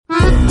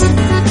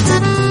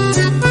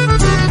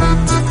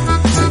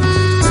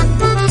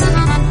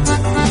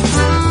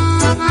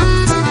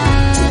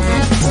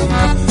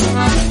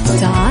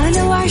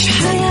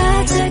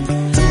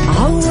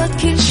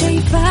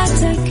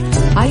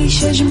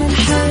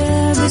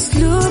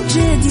بأسلوب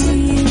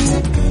جديد.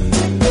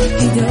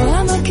 في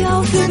دوامك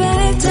أو في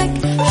بيتك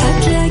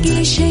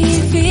حتلاقي شي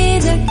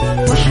يفيدك،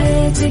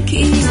 وحياتك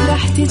إيه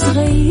راح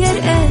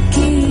تتغير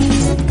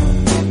أكيد.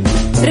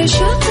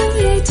 رشاق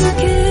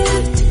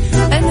ويتوكيت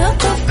أنا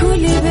قف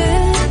كل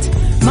بيت،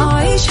 ما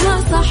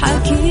عيشها صح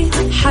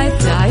أكيد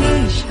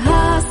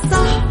حتعيشها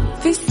صح.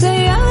 في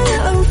السيارة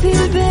أو في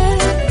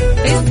البيت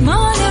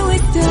اسمعنا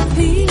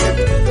والتوفيق،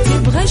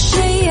 تبغى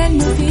الشيء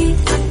المفيد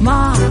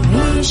ما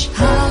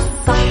عيشها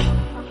صح.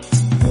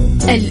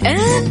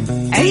 الآن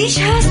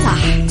عيشها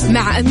صح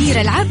مع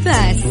أميرة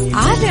العباس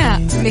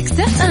على ميكس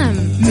اف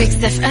ام. ميكس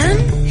اف ام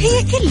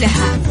هي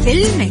كلها في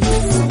الميكس.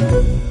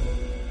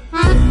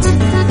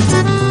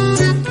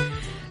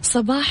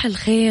 صباح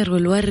الخير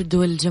والورد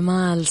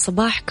والجمال،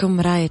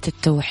 صباحكم راية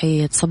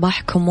التوحيد،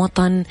 صباحكم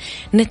وطن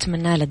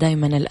نتمنى له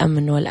دايما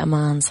الأمن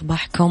والأمان،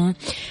 صباحكم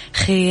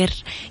خير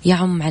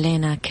يعم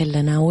علينا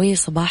كلنا،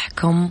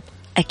 وصباحكم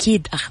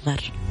أكيد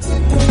أخضر.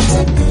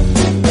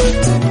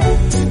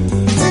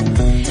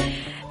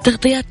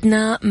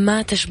 تغطياتنا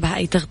ما تشبه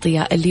أي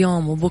تغطية،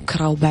 اليوم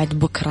وبكرة وبعد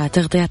بكرة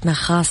تغطياتنا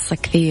خاصة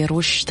كثير،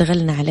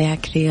 واشتغلنا عليها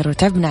كثير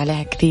وتعبنا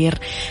عليها كثير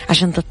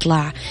عشان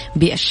تطلع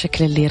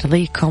بالشكل اللي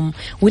يرضيكم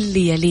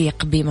واللي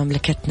يليق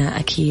بمملكتنا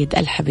أكيد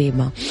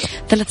الحبيبة.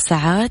 3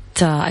 ساعات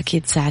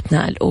أكيد،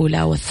 ساعتنا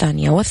الأولى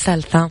والثانية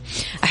والثالثة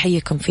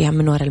أحييكم فيها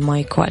من وراء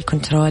المايك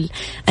والكنترول.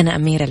 أنا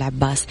أميرة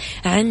العباس.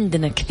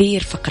 عندنا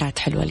كثير فقرات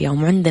حلوة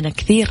اليوم، وعندنا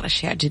كثير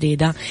أشياء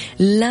جديدة،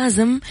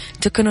 لازم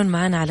تكونون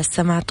معنا على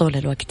السمع طول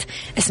الوقت.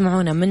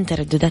 اسمعونا من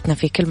تردداتنا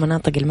في كل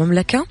مناطق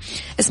المملكة،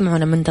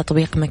 اسمعونا من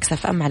تطبيق ميكس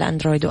اف ام على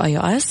اندرويد واي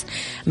او اس،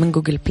 من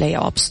جوجل بلاي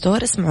او اب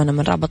ستور، اسمعونا من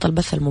رابط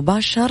البث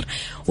المباشر،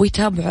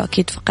 ويتابعوا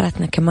اكيد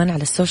فقراتنا كمان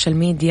على السوشيال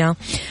ميديا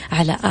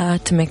على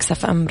ميكس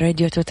اف ام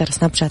راديو، تويتر،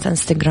 سناب شات،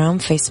 انستغرام،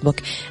 فيسبوك.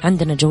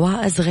 عندنا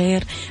جوائز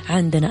غير،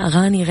 عندنا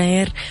اغاني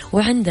غير،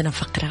 وعندنا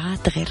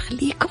فقرات غير.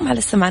 خليكم على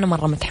السمع، انا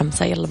مرة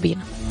متحمسة، يلا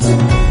بينا.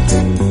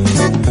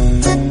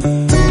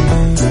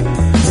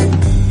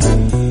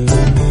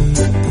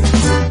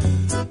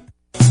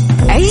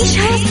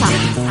 عيشها صح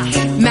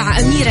مع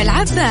أميرة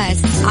العباس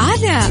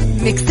على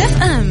ميكس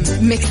اف ام.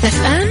 ميكس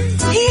اف ام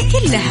هي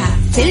كلها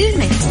في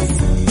الميكس.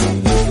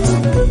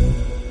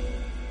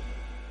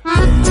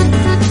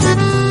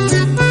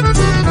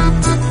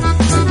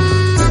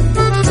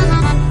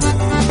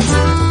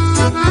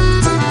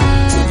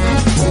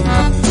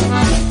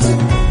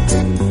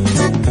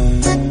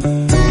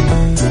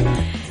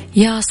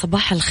 يا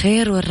صباح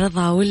الخير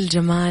والرضا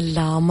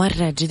والجمال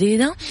مرة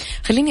جديدة.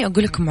 خليني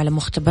أقول لكم على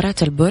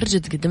مختبرات البرج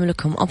تقدم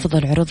لكم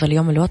أفضل عروض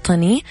اليوم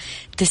الوطني.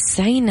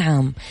 90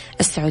 عام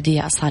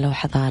السعودية أصالة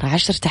وحضارة،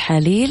 10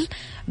 تحاليل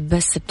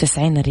بس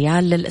ب90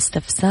 ريال.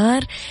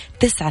 للاستفسار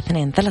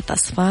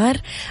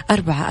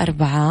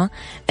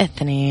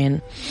 92344442.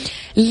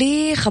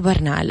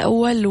 لخبرنا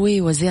الأول،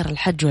 ووزير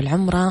الحج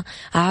والعمرة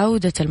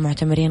عودة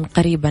المعتمرين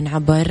قريبا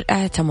عبر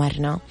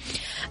اعتمرنا.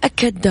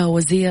 أكد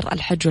وزير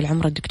الحج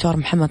والعمرة الدكتور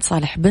محمد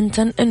صالح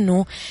بنتن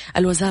أنه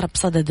الوزارة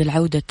بصدد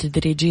العودة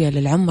التدريجية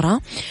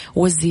للعمرة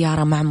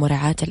والزيارة مع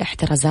مراعاة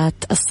الاحترازات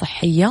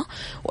الصحية،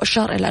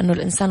 وأشار إلى أنه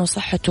الإنسان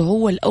وصحته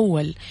هو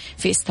الأول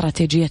في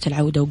استراتيجية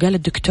العودة. وقال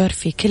الدكتور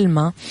في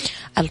كلمة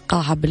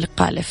ألقاها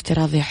باللقاء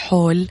الافتراضي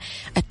حول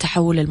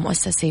التحول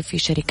المؤسسي في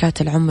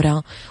شركات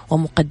العمرة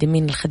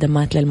ومقدمين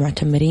الخدمات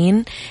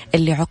للمعتمرين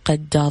اللي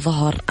عقد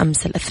ظهر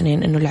أمس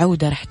الاثنين، أنه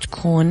العودة رح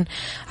تكون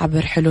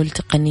عبر حلول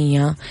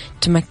تقنية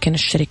تمكن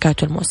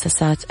الشركات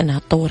والمؤسسات أنها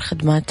تطور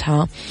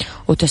خدماتها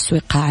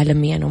وتسويقها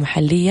عالميا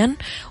ومحليا،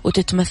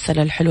 وتتمثل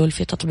الحلول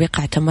في تطبيق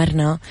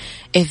اعتمرنا،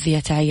 إذ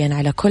يتعين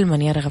على كل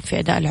من يرغب في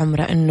أداء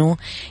العمرة أنه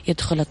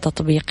يدخل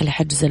التطبيق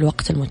لحجز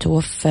الوقت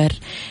المتوفر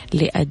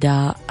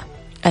لأداء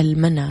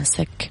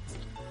المناسك.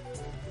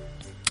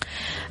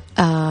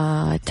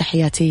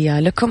 تحياتي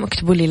لكم.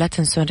 اكتبوا لي، لا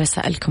تنسون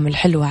رسائلكم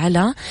الحلوة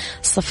على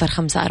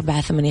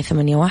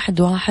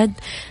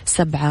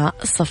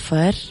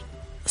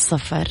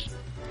 0548811700.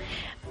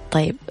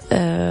 طيب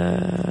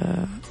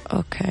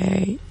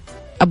أوكي.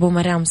 أبو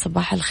مرام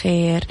صباح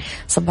الخير،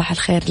 صباح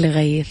الخير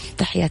لغيث،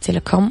 تحياتي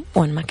لكم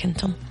وين ما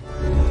كنتم.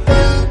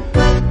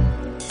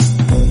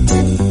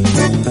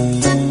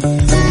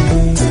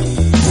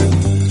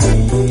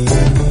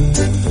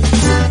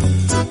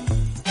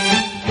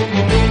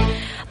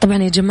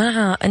 طبعا يا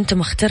جماعة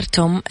أنتم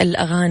اخترتم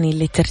الأغاني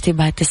اللي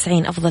ترتيبها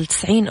 90، أفضل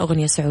 90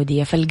 أغنية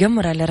سعودية،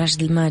 فالقمرة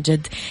لراشد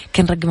الماجد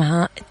كان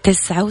رقمها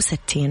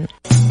 69.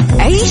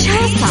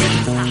 عيشها صح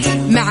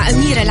مع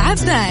أميرة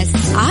العباس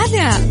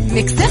على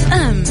ميكس اف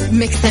ام.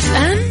 ميكس اف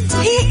ام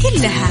هي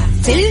كلها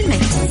في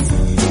الميكس.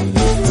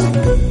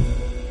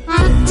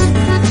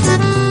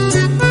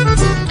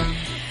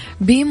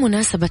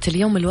 بمناسبة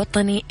اليوم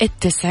الوطني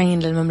 90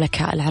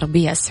 للمملكة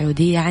العربية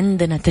السعودية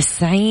عندنا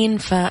 90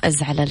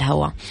 فائز على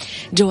الهواء.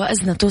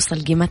 جوائزنا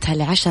توصل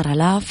قيمتها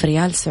ل10,000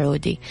 ريال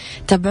سعودي.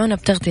 تابعونا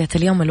بتغطية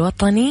اليوم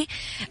الوطني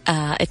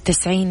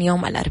 90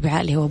 يوم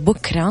الأربعاء اللي هو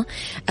بكرة.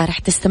 راح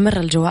تستمر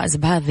الجوائز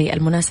بهذه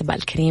المناسبة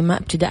الكريمة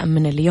ابتداء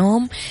من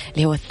اليوم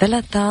اللي هو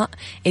الثلاثاء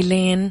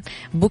إلين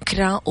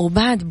بكرة،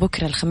 وبعد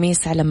بكرة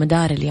الخميس على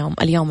مدار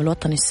اليوم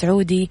الوطني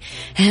السعودي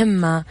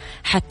همة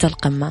حتى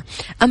القمة.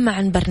 أما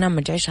عن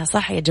برنامج عيشها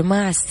صح يا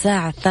جماعة،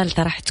 الساعة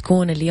الثالثة راح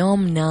تكون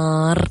اليوم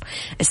نار.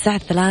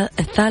 الساعة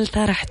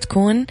الثالثة راح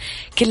تكون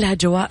كلها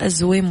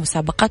جوائز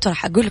ومسابقات،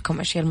 وراح أقول لكم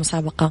إيش هي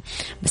المسابقة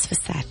بس في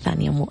الساعة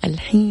الثانية مو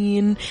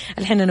الحين.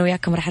 أنا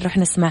وياكم راح نروح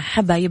نسمع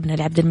حبايبنا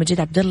لعبد المجيد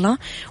عبد الله،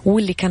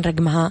 واللي كان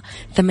رقمها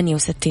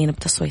 68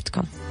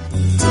 بتصويتكم.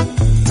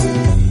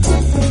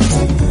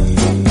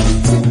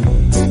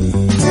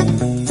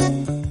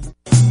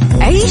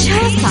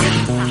 عيشها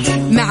صح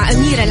مع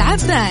أميرة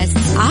العباس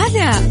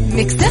على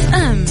ميكس اف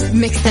ام.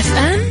 ميكس اف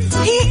ام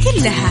هي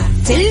كلها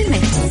في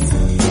الميكس.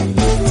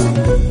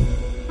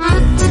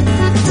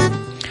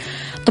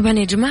 طبعا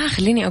يا جماعة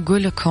خليني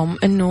أقول لكم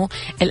أنه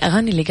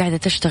الأغاني اللي قاعدة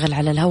تشتغل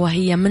على الهواء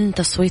هي من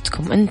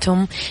تصويتكم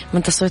أنتم،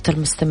 من تصويت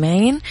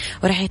المستمعين،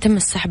 وراح يتم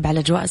السحب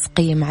على جوائز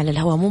قيمة على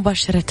الهواء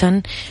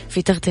مباشرة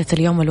في تغطية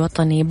اليوم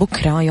الوطني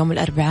بكرة يوم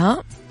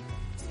الأربعاء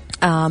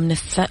من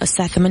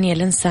الساعة 8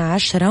 للساعة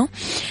 10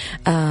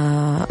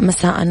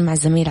 مساء مع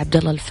الزميل عبد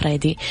الله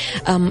الفريدي.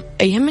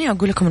 يهمني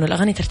أقول لكم إنه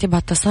الأغاني ترتيبها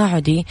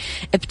التصاعدي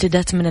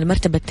ابتدت من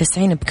المرتبة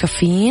 90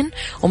 بكافيين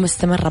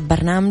ومستمرة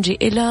ببرنامجي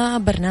إلى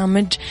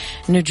برنامج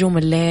نجوم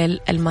الليل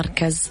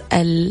المركز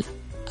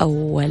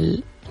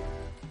الأول.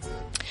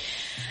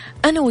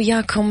 أنا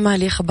وياكم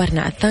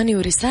لخبرنا الثاني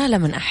ورسالة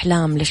من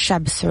أحلام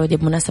للشعب السعودي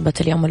بمناسبة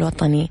اليوم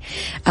الوطني.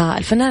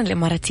 الفنانة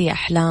الإماراتية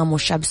أحلام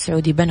والشعب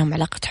السعودي بينهم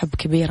علاقة حب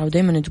كبيرة،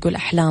 ودايما تقول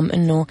أحلام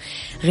أنه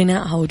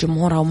غنائها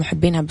وجمهورها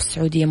ومحبينها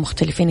بالسعودية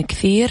مختلفين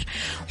كثير،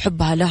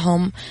 وحبها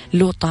لهم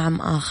له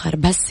طعم آخر.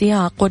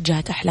 بهالسياق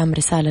وجهت أحلام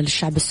رسالة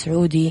للشعب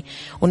السعودي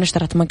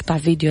ونشرت مقطع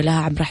فيديو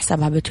لها عبر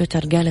حسابها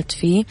بتويتر قالت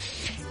فيه: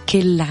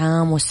 كل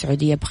عام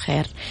والسعودية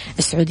بخير.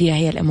 السعودية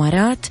هي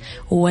الإمارات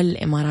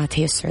والإمارات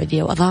هي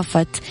السعودية.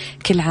 وأضافت: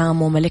 كل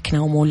عام وملكنا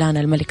ومولانا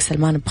الملك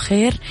سلمان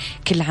بخير،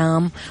 كل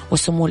عام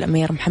وسمو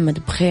الأمير محمد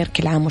بخير،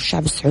 كل عام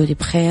والشعب السعودي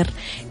بخير،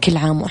 كل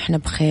عام وإحنا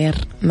بخير،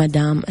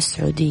 مدام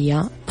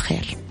السعودية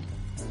بخير.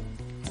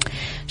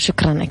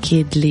 شكرا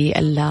أكيد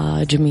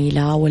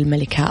للجميلة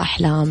والملكة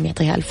أحلام،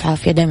 يعطيها ألف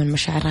عافية. دايما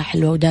مشاعرها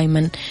حلوة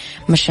ودايما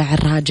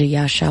مشاعرها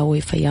جياشة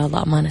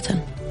وفياضة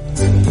أمانة.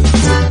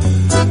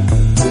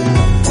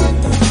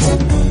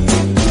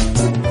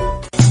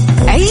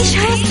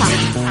 عيشها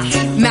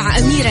صح مع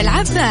أميرة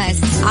العباس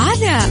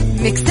على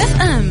ميكس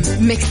اف ام.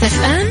 ميكس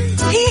اف ام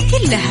هي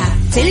كلها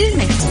في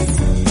الميكس.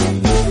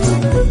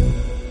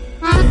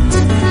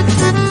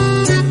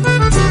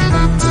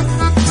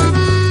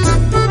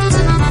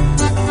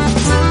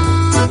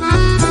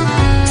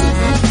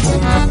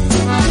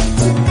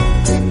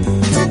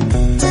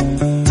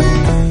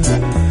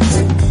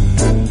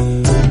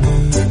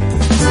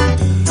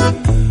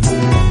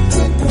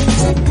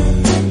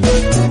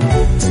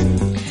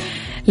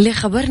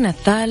 لخبرنا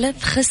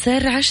الثالث،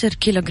 خسر 10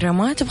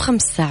 كيلوغرامات ب5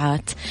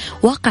 ساعات.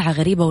 واقعة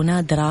غريبة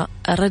ونادرة،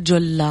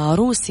 رجل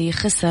روسي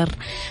خسر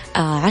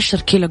 10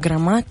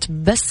 كيلوغرامات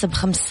بس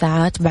ب5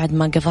 ساعات بعد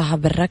ما قضاها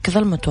بالركض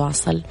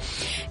المتواصل.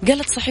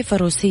 قالت صحيفة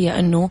روسية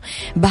أنه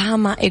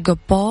بهاما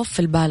إيغوبوف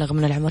البالغ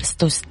من العمر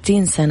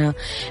 66 سنة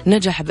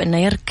نجح بأنه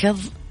يركض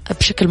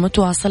بشكل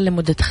متواصل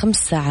لمدة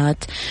 5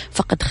 ساعات،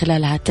 فقد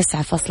خلالها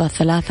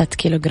 9.3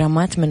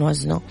 كيلوغرامات من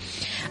وزنه.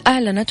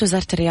 أعلنت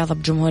وزارة الرياضة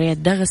بجمهورية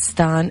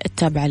داغستان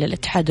التابعة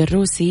للاتحاد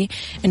الروسي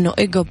أنه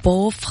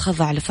إيغوبوف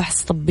خضع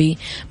لفحص طبي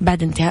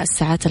بعد انتهاء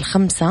الساعات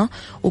 5،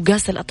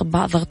 وقاس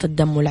الأطباء ضغط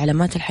الدم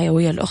والعلامات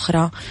الحيوية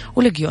الأخرى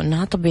ولقيوا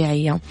أنها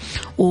طبيعية.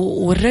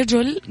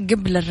 والرجل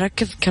قبل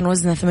الركض كان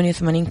وزنه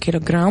 88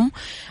 كيلوغرام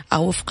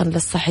وفقا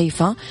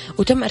للصحيفة،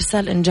 وتم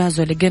إرسال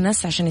إنجازه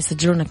لجينيس عشان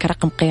يسجلونه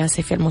كرقم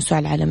قياسي في الموسوعة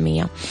العالمية.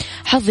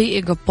 حظي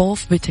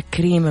إيغوبوف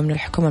بتكريم من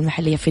الحكومة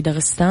المحلية في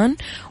داغستان،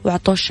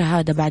 وعطوه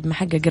الشهادة بعد ما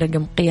حقق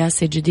رقم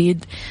قياسي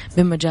جديد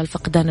بمجال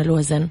فقدان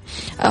الوزن.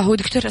 هو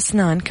دكتور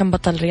أسنان، كان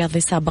بطل رياضي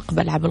سابق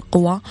بألعاب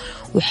القوى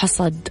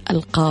وحصد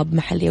ألقاب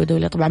محلية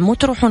ودولية. طبعا مو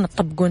تروحون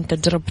تطبقون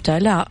تجربته،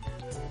 لا،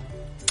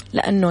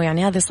 لأنه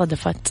يعني هذه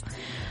صدفت،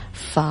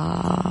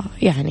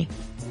 يعني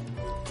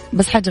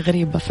بس حاجة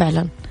غريبة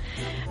فعلا.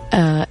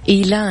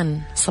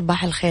 إيلان،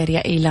 صباح الخير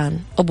يا إيلان،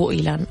 أبو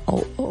إيلان.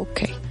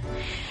 أوكي،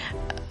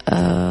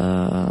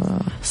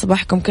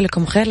 صباحكم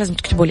كلكم خير. لازم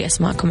تكتبوا لي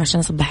أسماءكم عشان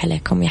أصبح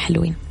عليكم يا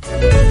حلوين.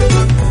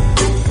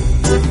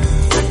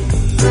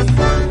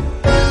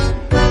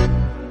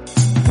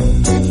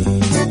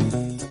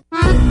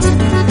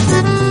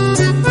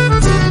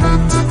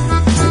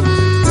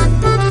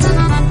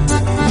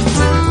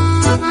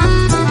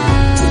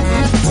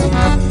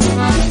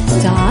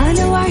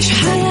 تعال وعيش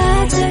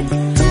حياتك،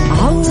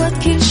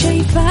 عوض كل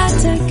شي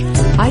فاتك،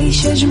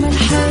 عيش أجمل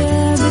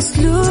حياة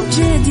بأسلوب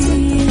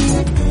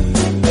جديد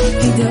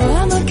في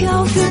دوامك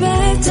أو في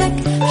بيتك.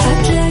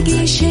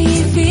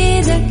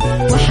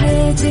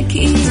 وحياتك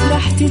إيه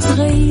راح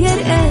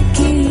تتغير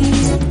أكيد.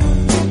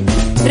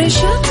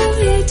 رشاق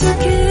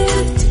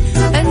ويتوكيت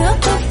أنا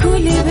قف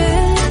كل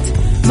بيت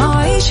ما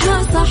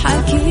عيشها صح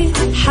أكيد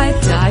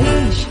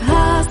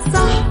حتعيشها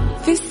صح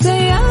في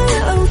السيارة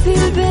أو في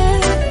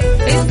البيت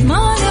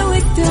اضمعنا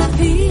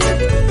والتوفيق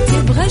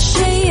تبغى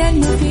الشيء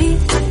المفيد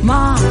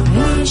ما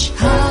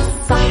عيشها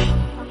صح.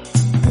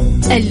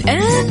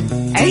 الآن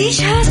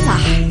عيشها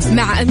صح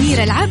مع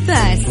أميرة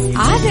العباس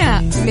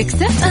على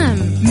مكسف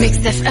أم.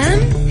 مكسف أم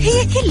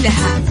هي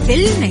كلها في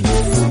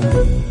المكس.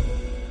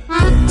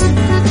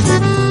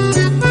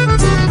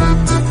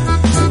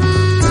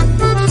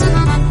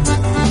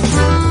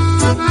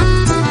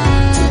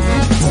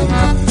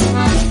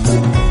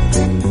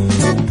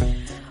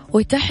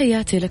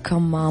 وتحياتي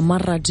لكم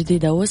مرة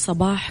جديدة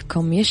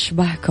وصباحكم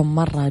يشبهكم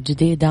مرة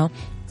جديدة.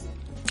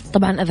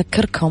 طبعا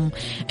أذكركم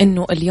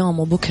أنه اليوم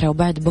وبكرة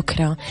وبعد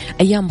بكرة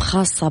أيام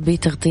خاصة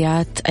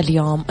بتغطيات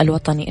اليوم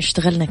الوطني.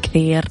 اشتغلنا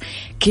كثير،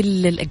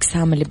 كل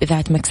الأقسام اللي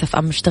بإذاعة مكسف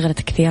أم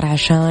اشتغلت كثير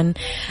عشان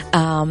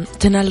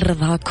تنال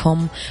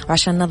رضاكم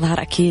وعشان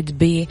نظهر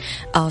أكيد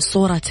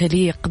بصورة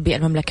تليق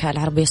بالمملكة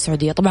العربية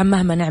السعودية. طبعا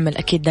مهما نعمل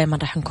أكيد دايما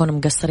راح نكون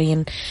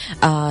مقصرين،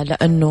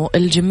 لأنه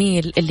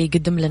الجميل اللي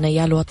يقدم لنا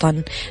يا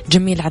الوطن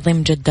جميل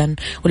عظيم جدا.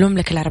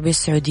 والمملكة العربية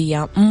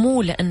السعودية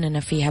مو لأننا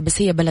فيها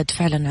بس، هي بلد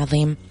فعلا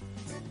عظيم،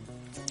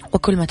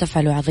 وكل ما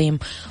تفعلوا عظيم،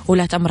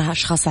 ولا أمرها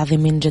أشخاص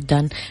عظيمين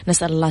جدا.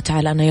 نسأل الله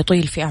تعالى أن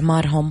يطيل في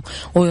أعمارهم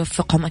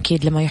ويوفقهم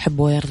أكيد لما يحب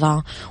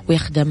ويرضى،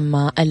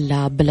 ويخدم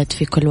البلد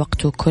في كل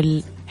وقت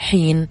وكل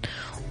حين.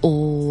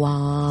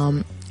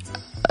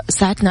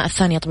 ساعتنا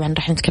الثانية طبعا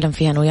رح نتكلم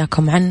فيها أنا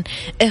وياكم عن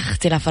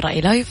اختلاف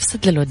الرأي لا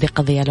يفسد للود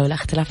قضية، لولا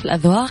اختلاف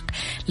الأذواق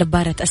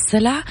لبارة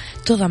السلع.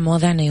 توضع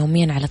مواضيعنا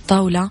يوميا على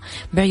الطاولة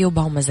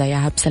بعيوبها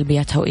ومزاياها،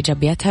 بسلبياتها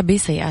وإيجابياتها،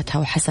 بسيئاتها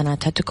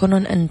وحسناتها.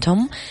 تكونون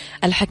أنتم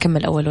الحكم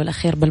الأول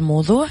والأخير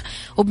بالموضوع.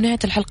 وبنهاية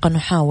الحلقة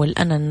نحاول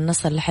أن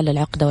نصل لحل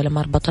العقدة ولا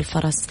مربط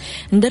الفرس.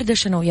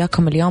 ندردش أنا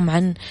وياكم اليوم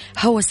عن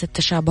هوس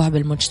التشابه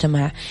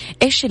بالمجتمع.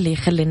 إيش اللي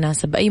يخلي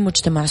الناس بأي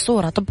مجتمع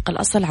صورة طبق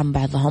الأصل عن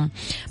بعضهم؟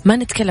 ما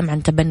نتكلم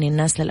عن تبني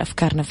الناس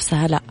للأفكار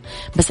نفسها، لا،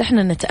 بس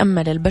إحنا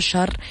نتأمل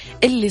البشر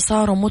اللي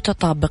صاروا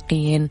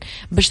متطابقين،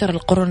 بشر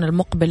القرون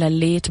المقبلة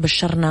اللي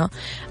تبشرنا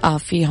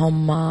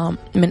فيهم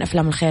من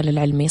أفلام الخيال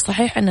العلمي.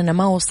 صحيح أننا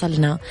ما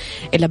وصلنا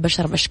إلى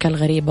بشر بأشكال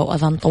غريبة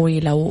وأذان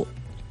طويلة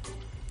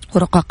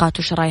ورقاقات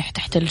وشرايح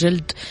تحت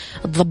الجلد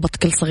تضبط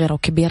كل صغيرة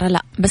وكبيرة،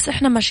 لا، بس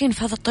إحنا ماشيين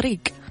في هذا الطريق.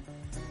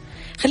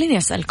 خليني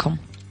أسألكم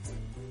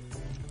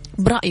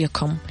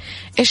برأيكم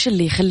إيش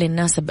اللي يخلي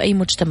الناس بأي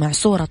مجتمع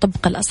صورة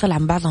طبق الأصل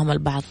عن بعضهم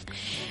البعض؟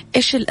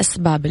 إيش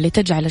الأسباب اللي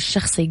تجعل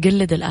الشخص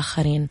يقلد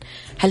الآخرين؟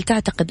 هل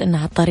تعتقد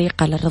أنها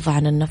طريقة للرضا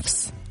عن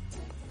النفس؟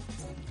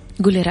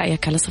 قولي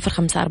رأيك على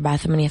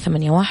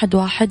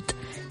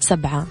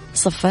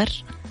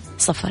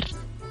 0548811700.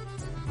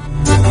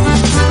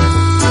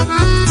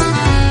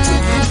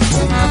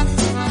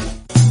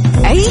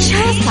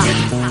 عيشها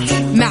صح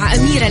مع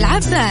أميرة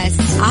العباس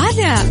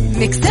على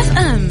مكسف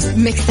أم.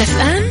 مكسف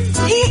أم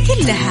هي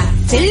كلها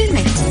في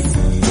المكس.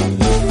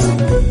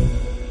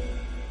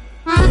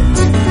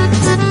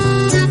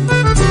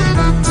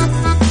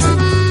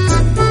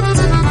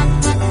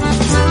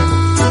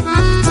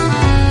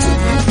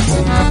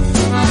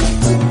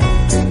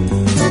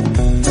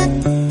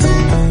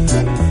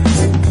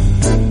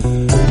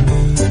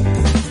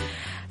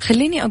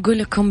 خليني أقول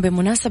لكم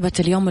بمناسبة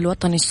اليوم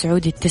الوطني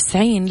السعودي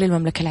 90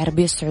 للمملكة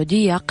العربية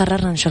السعودية،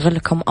 قررنا نشغل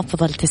لكم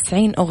أفضل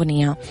 90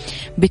 أغنية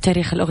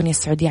بتاريخ الأغنية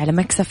السعودية على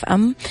مكسف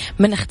أم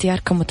من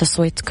اختياركم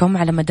وتصويتكم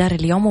على مدار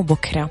اليوم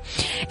وبكرة.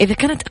 إذا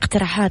كانت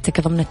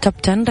اقتراحاتك ضمن التوب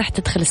 10 راح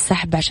تدخل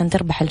السحب عشان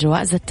تربح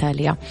الجوائز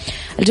التالية.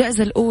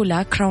 الجائزة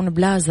الأولى كراون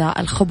بلازا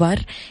الخبر،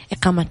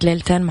 إقامة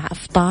ليلتين مع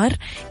إفطار،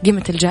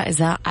 قيمة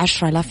الجائزة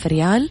 10,000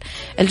 ريال.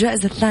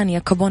 الجائزة الثانية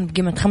كوبون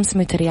بقيمة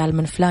 500 ريال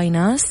من فلاي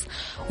ناس.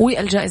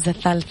 والجائزة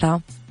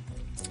الثالثة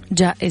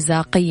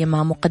جائزة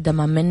قيمة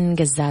مقدمة من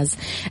قزاز.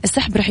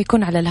 السحب رح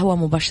يكون على الهواء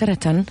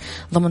مباشرة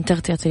ضمن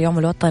تغطية اليوم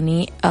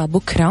الوطني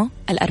بكرة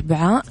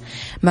الأربعاء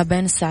ما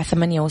بين الساعة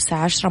 8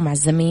 والساعة 10 مع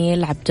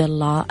الزميل عبد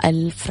الله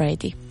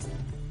الفريدي.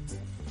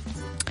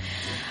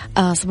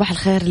 صباح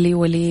الخير لي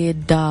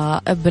وليد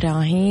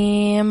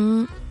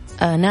إبراهيم.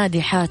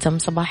 نادي حاتم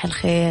صباح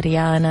الخير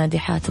يا نادي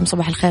حاتم.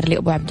 صباح الخير لي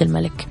أبو عبد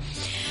الملك.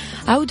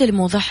 عودة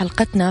لموضوع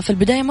حلقتنا. في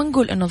البداية ما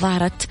نقول أنه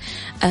ظاهرة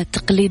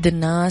تقليد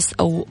الناس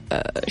أو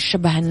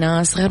شبه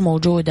الناس غير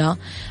موجودة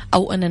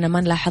أو أننا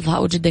ما نلاحظها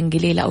أو جدا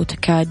قليلة أو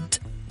تكاد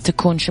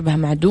تكون شبه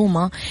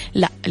معدومة.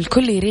 لا،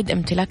 الكل يريد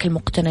امتلاك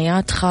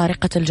المقتنيات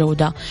خارقة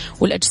الجودة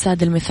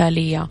والأجساد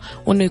المثالية،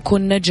 وأنه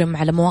يكون نجم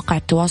على مواقع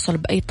التواصل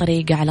بأي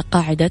طريقة على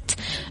قاعدة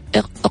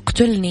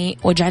اقتلني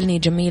واجعلني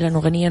جميلا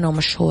وغنيا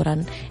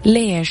ومشهورا.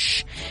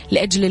 ليش؟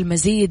 لأجل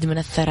المزيد من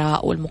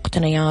الثراء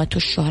والمقتنيات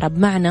والشهرة،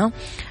 بمعنى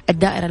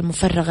الدائرة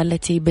المفرغة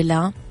التي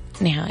بلا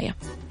نهاية.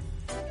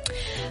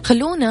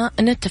 خلونا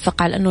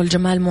نتفق على أنه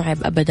الجمال مو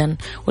عيب أبدا،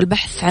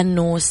 والبحث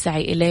عنه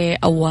والسعي إليه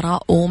أو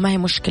وراءه ما هي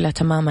مشكلة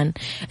تماما.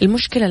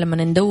 المشكلة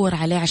لما ندور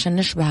عليه عشان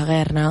نشبه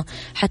غيرنا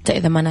حتى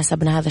إذا ما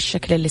ناسبنا هذا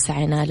الشكل اللي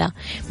سعينا له.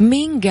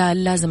 مين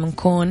قال لازم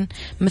نكون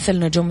مثل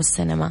نجوم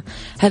السينما؟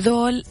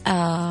 هذول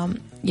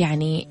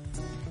يعني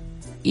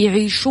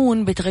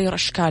يعيشون بتغير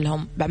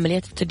أشكالهم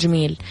بعمليات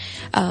التجميل،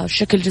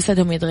 شكل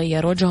جسدهم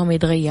يتغير، وجههم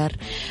يتغير،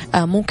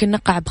 ممكن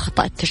نقع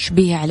بخطأ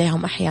التشبيه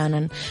عليهم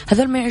أحيانا.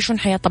 هذول ما يعيشون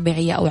حياة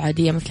طبيعية أو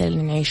عادية مثل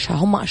اللي نعيشها،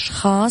 هم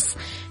أشخاص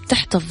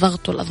تحت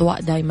الضغط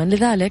والأضواء دايما،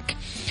 لذلك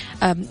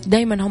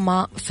دايما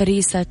هم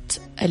فريسة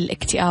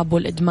الاكتئاب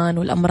والإدمان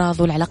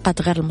والأمراض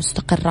والعلاقات غير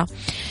المستقرة.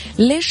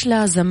 ليش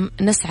لازم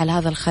نسعى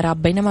لهذا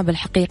الخراب بينما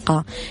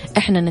بالحقيقة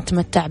إحنا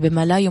نتمتع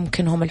بما لا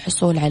يمكنهم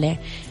الحصول عليه،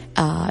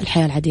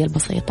 الحياة العادية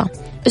البسيطة؟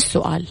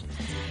 السؤال: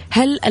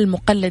 هل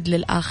المقلد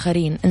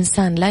للآخرين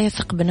إنسان لا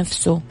يثق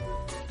بنفسه،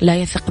 لا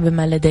يثق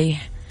بما لديه،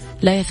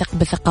 لا يثق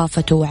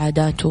بثقافته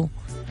وعاداته،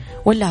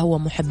 ولا هو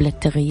محب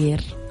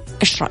للتغيير؟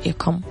 إيش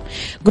رأيكم؟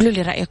 قولوا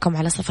لي رأيكم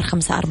على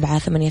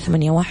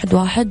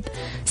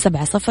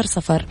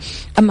 0548811700.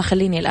 أما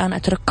خليني الآن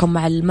أترككم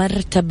مع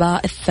المرتبة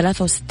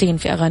 63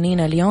 في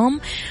أغانينا اليوم،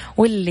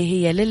 واللي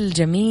هي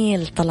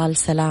للجميل طلال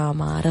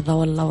سلامة، رضا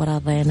والله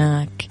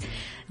ورضيناك،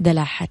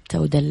 دلع حتى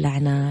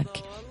ودلعناك،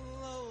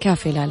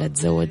 كافي لا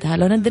تزودها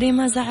لو ندري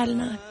ما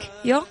زعلناك.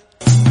 يو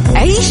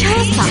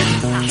عيشها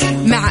صح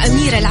مع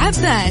أميرة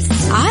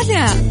العباس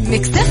على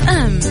ميكس اف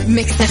ام.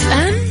 ميكس اف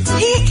ام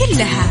هي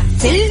كلها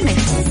في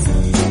الميكس.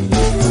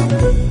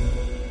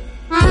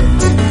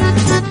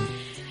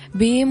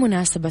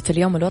 بمناسبة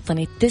اليوم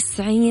الوطني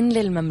 90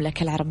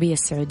 للمملكة العربية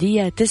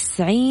السعودية،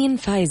 90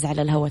 فايز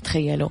على الهواء،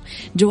 تخيلوا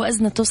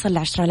جوائزنا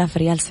توصل ل10,000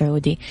 ريال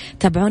سعودي.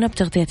 تابعونا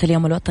بتغطية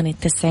اليوم الوطني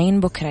 90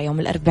 بكرة يوم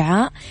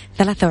الأربعاء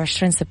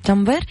 23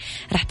 سبتمبر.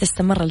 راح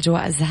تستمر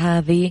الجوائز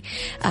هذه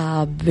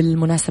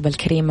بالمناسبة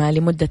الكريمة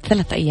لمدة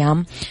 3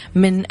 أيام،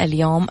 من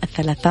اليوم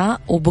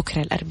الثلاثاء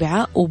وبكرة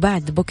الأربعاء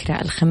وبعد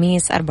بكرة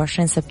الخميس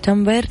 24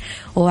 سبتمبر،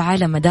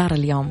 وعلى مدار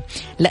اليوم،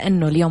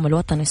 لأنه اليوم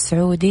الوطني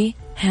السعودي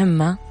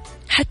همة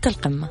حتى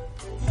القمة.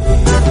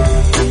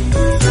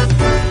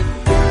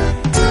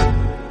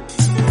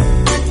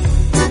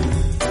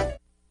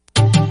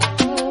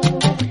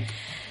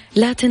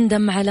 لا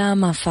تندم على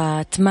ما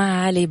فات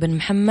مع علي بن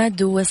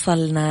محمد،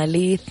 ووصلنا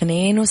ل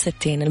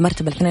 62.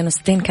 المرتبة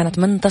 62 كانت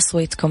من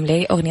تصويتكم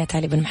لأغنية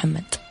علي بن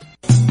محمد.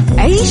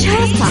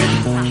 عيشها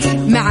صح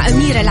مع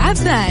أميرة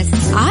العباس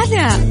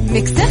على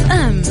ميكس اف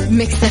ام.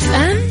 ميكس اف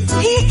ام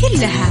هي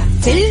كلها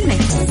في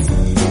الميكس.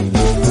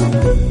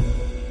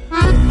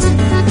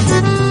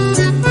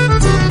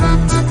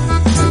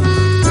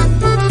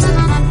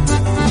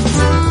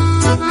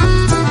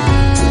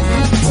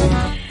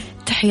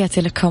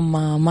 تحياتي لكم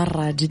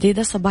مرة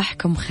جديدة،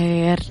 صباحكم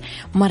خير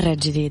مرة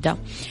جديدة.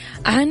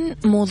 عن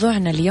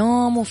موضوعنا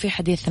اليوم وفي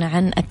حديثنا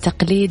عن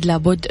التقليد،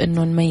 لابد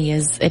أنه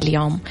نميز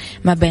اليوم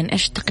ما بين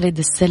إيش التقليد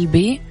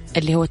السلبي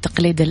اللي هو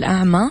التقليد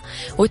الأعمى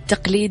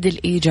والتقليد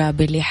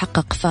الإيجابي اللي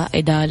يحقق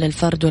فائدة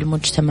للفرد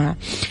والمجتمع.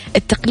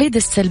 التقليد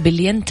السلبي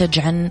اللي ينتج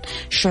عن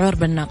شعور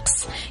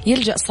بالنقص،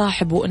 يلجأ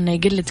صاحبه أنه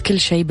يقلد كل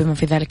شيء بما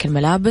في ذلك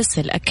الملابس،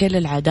 الأكل،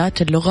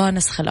 العادات، اللغة،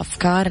 نسخ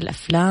الأفكار،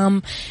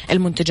 الأفلام،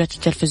 المنتجات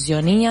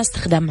التلفزيونية،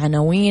 استخدام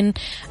عناوين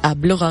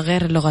بلغة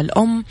غير اللغة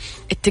الأم.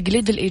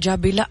 التقليد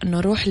الإيجابي لا،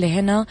 نروح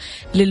لهنا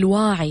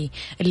للواعي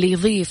اللي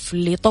يضيف،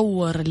 اللي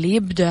يطور، اللي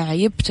يبدع،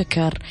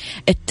 يبتكر.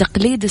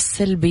 التقليد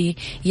السلبي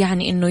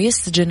يعني أنه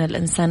يسجن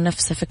الإنسان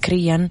نفسه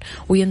فكريا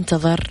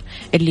وينتظر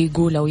اللي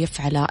يقوله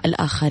ويفعله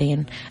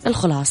الآخرين.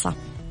 الخلاصة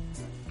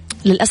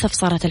للأسف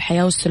صارت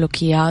الحياة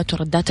والسلوكيات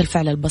وردات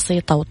الفعل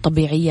البسيطة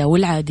والطبيعية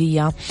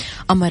والعادية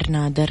أمر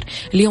نادر.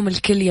 اليوم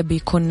الكل يبي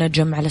يكون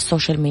نجم على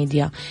السوشيال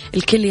ميديا،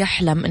 الكل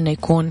يحلم أنه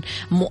يكون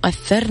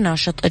مؤثر،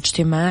 ناشط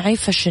اجتماعي،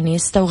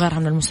 فاشينيستا وغيرها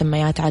من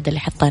المسميات عاد اللي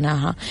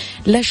حطيناها.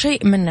 لا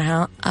شيء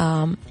منها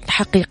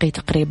حقيقي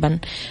تقريبا.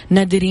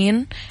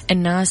 نادرين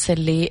الناس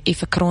اللي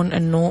يفكرون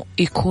أنه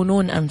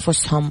يكونون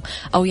أنفسهم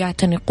أو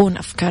يعتنقون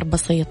أفكار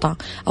بسيطة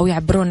أو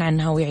يعبرون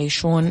عنها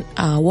ويعيشون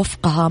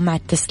وفقها مع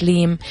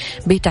التسليم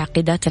بتعقيدات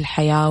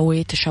الحياة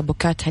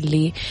وتشابكاتها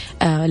اللي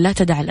لا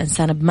تدع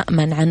الإنسان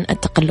بمأمن عن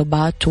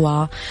التقلبات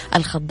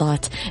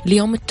والخضات.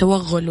 اليوم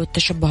التوغل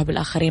والتشبه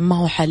بالآخرين ما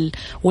هو حل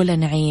ولا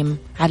نعيم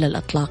على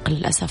الإطلاق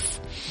للأسف.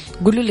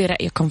 قولوا لي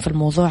رأيكم في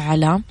الموضوع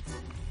على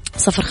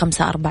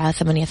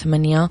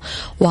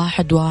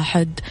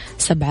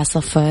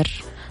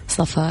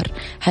 0548811700.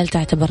 هل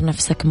تعتبر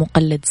نفسك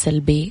مقلد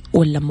سلبي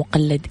ولا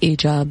مقلد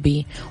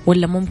إيجابي،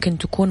 ولا ممكن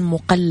تكون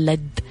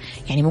مقلد،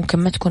 يعني ممكن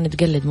ما تكون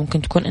تقلد،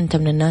 ممكن تكون أنت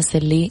من الناس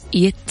اللي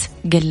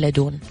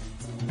يتقلدون.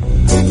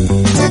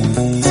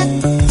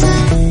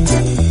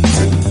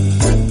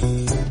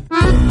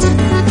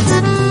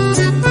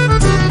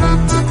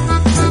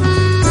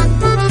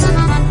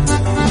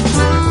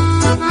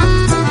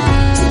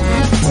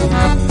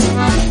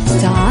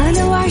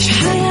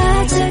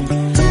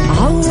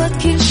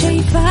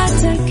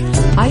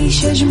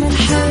 عيش أجمل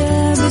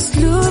حياة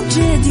بأسلوب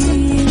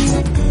جديد،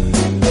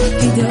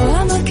 في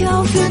دوامك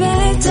أو في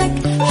بيتك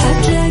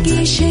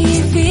حتلاقي شي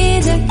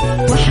يفيدك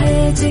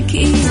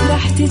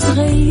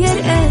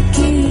يتغير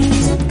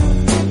أكيد.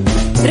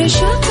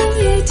 رشاق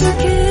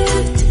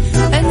ويتوكيت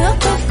أنا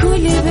قف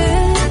كل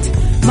بيت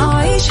ما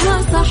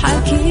عيشها صح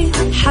أكيد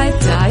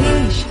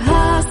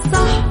حتعيشها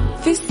صح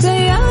في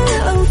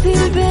السيارة أو في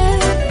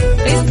البيت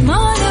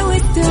اسمعنا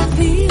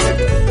والتوفيق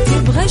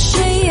تبغى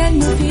الشيء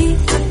المفيد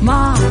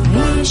ما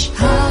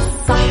عيشها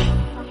صح.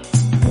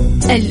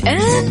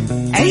 الآن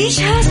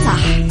عيشها صح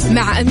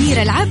مع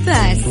أميرة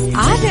العباس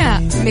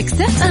على ميكس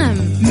اف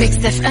ام.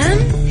 ميكس اف ام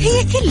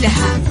هي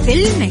كلها في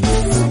الميكس.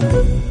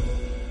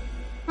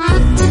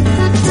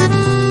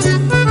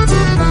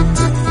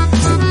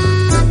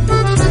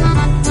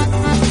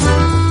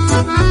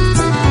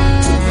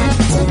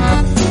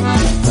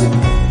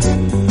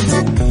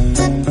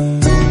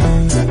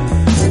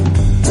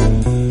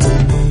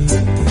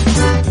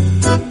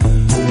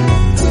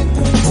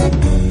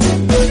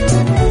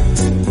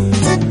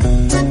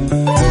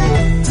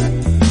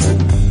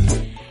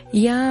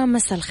 يا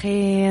مساء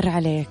الخير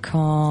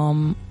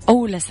عليكم.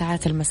 أولى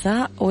ساعات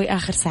المساء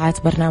وآخر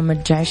ساعات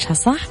برنامج عيشها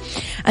صح.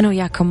 أنا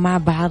وياكم مع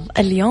بعض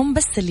اليوم،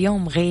 بس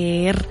اليوم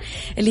غير.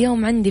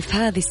 اليوم عندي في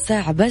هذه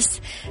الساعة بس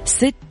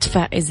 6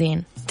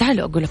 فائزين.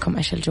 تعالوا أقول لكم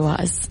إيش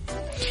الجوائز.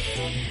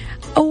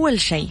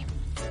 أول شيء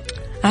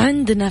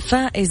عندنا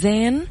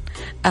فائزين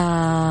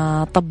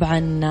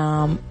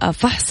طبعا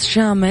فحص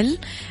شامل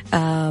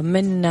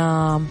من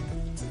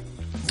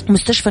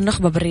مستشفى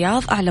النخبة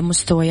بالرياض، أعلى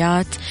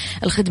مستويات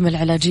الخدمة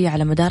العلاجية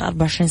على مدار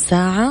 24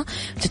 ساعة،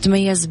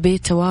 تتميز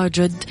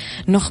بتواجد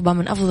نخبة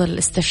من أفضل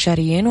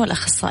الاستشاريين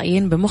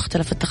والأخصائيين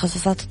بمختلف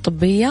التخصصات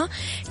الطبية،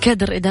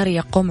 كادر إداري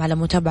يقوم على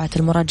متابعة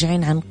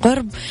المراجعين عن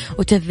قرب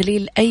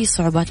وتذليل أي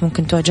صعوبات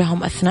ممكن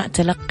تواجههم أثناء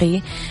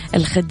تلقي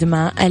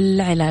الخدمة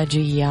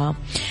العلاجية.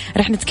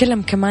 رح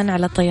نتكلم كمان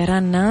على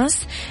طيران ناس.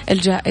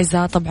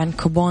 الجائزة طبعا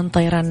كوبون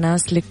طيران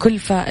ناس لكل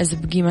فائز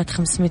بقيمة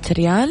 500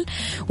 ريال،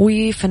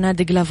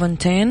 وفنادق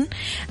لافونتين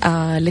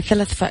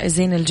ل3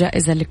 فائزين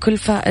الجائزة لكل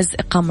فائز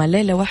إقامة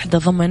ليلة واحدة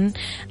ضمن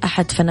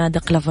أحد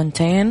فنادق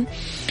لافونتين،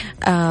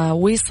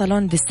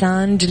 وصالون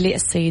ديسانج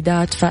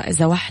للسيدات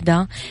فائزة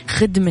واحدة،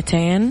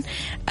 خدمتين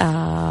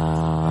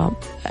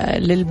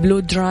للبلو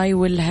دراي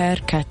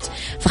والهير كات.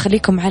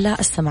 فخليكم على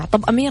السمع.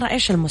 طب أميرة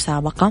إيش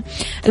المسابقة؟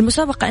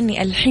 المسابقة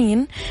أني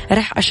الحين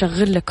رح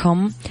أشغل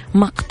لكم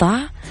مقطع،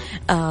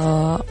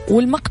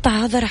 والمقطع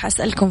هذا رح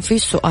أسألكم فيه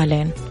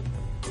سؤالين،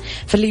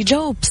 فاللي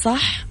يجاوب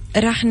صح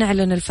راح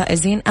نعلن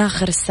الفائزين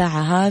آخر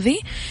الساعة هذه.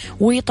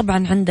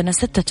 وطبعا عندنا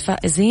 6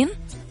 فائزين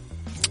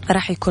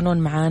راح يكونون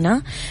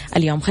معانا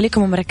اليوم.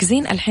 خليكم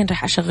مركزين، الحين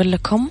راح أشغل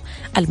لكم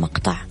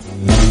المقطع.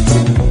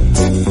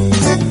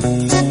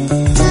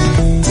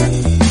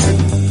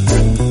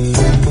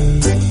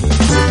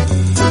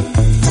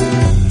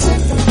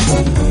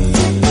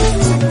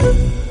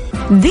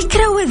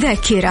 ذكرى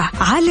وذاكرة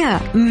على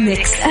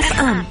ميكس اف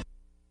ام.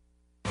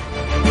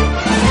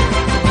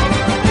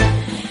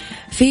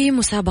 في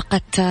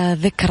مسابقة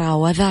ذكرى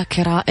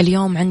وذاكرة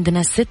اليوم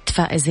عندنا 6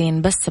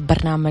 فائزين بس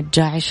ببرنامج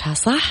عيشها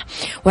صح،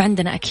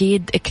 وعندنا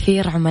أكيد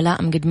كثير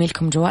عملاء مقدمين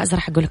لكم جوائز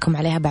راح أقول لكم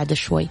عليها بعد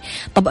شوي.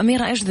 طب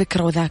أميرة إيش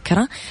ذكرى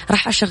وذاكرة؟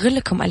 راح أشغل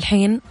لكم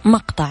الحين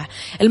مقطع.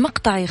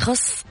 المقطع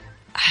يخص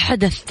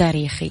حدث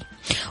تاريخي،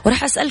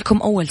 وراح أسألكم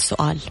أول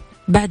سؤال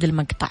بعد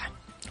المقطع.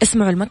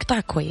 اسمعوا المقطع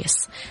كويس،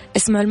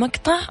 اسمعوا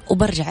المقطع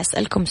وبرجع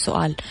أسألكم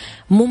سؤال.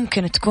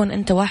 ممكن تكون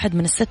أنت واحد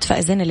من ال6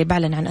 فائزين اللي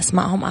بعلن عن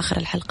أسمائهم آخر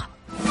الحلقة.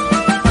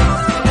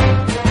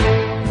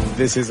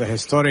 This is a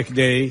historic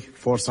day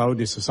for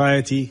Saudi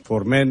society, for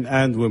men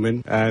and women,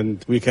 and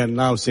we can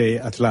now say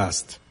at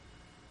last.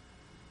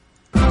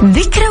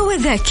 ذكرى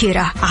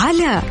وذاكرة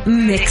على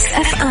ميكس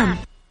اف ام.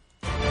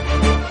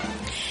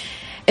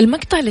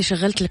 المقطع اللي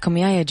شغلت لكم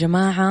إياه يا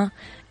جماعة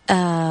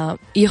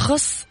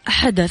يخص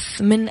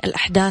حدث من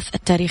الأحداث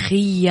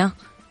التاريخية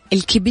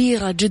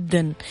الكبيرة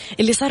جدا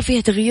اللي صار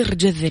فيها تغيير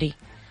جذري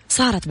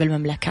صارت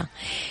بالمملكة.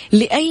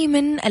 لأي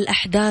من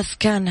الأحداث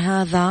كان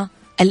هذا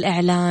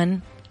الإعلان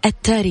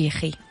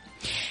التاريخي؟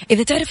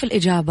 إذا تعرف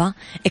الإجابة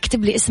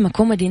اكتب لي اسمك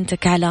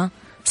ومدينتك على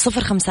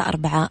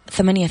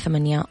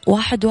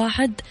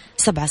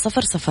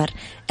 0548811700.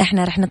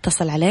 احنا رح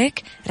نتصل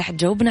عليك، رح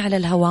تجاوبنا على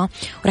الهواء،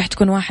 ورح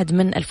تكون واحد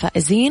من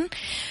الفائزين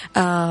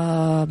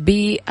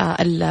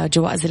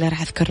بالجوائز اللي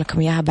رح أذكر لكم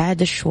إياها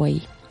بعد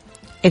شوي.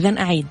 إذن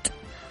أعيد،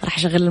 رح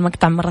أشغل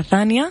المقطع مرة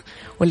ثانية،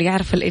 واللي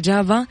يعرف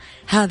الإجابة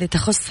هذه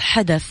تخص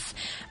حدث،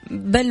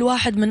 بل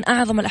واحد من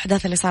أعظم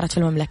الأحداث اللي صارت في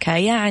المملكة،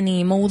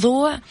 يعني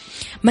موضوع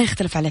ما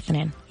يختلف على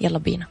 2. يلا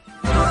بينا.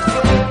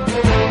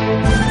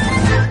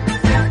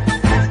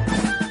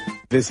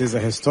 This is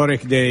a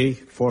historic day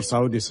for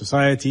Saudi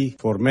society,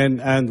 for men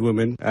and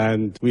women,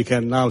 and we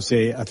can now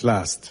say at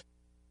last.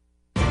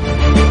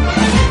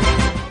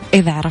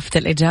 إذا عرفت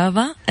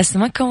الإجابة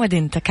اسمك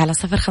ومدينتك على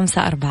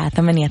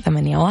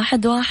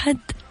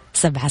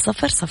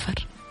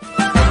 0548811700.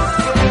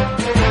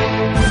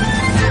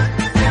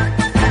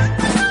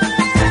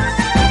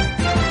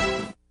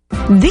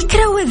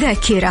 ذكرى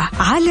وذاكرة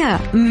على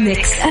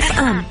ميكس اف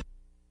ام.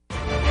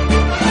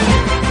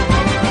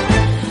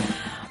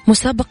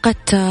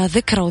 مسابقة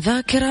ذكرى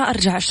وذاكرة.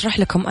 أرجع أشرح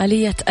لكم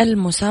آلية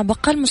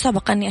المسابقة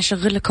أني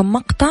أشغل لكم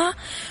مقطع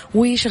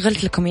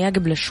وشغلت لكم إياه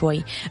قبل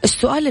شوي.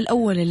 السؤال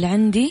الأول اللي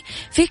عندي: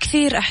 في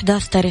كثير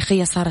أحداث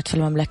تاريخية صارت في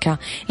المملكة،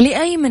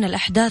 لأي من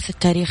الأحداث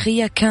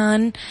التاريخية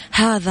كان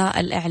هذا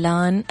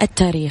الإعلان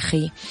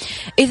التاريخي؟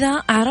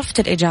 إذا عرفت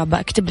الإجابة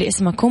اكتب لي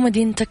اسمك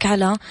ومدينتك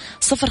على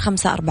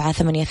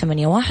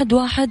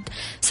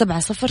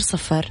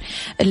 0548811700.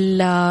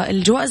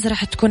 الجوائز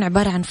راح تكون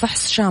عبارة عن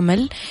فحص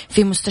شامل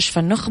في مستشفى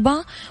النخبة،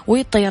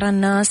 وطيران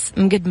ناس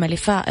مقدمة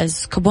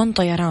لفائز كوبون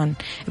طيران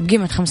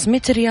بقيمة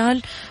 500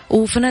 ريال،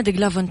 وفنادق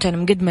لافونتين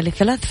مقدمة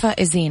ل3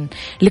 فائزين،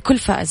 لكل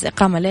فائز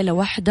إقامة ليلة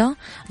واحدة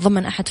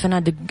ضمن أحد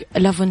فنادق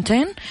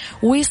لافونتين،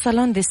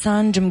 وصالون دي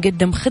سانج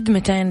مقدم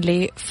خدمتين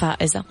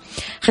لفائزة.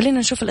 خلينا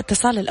نشوف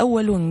الاتصال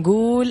الأول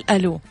ونقول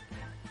ألو.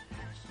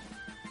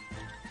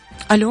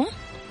 ألو.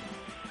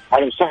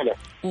 أهلا وسهلا.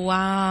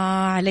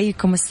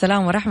 وعليكم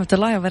السلام ورحمة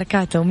الله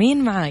وبركاته.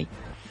 مين معاي؟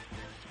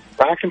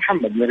 معك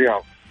محمد من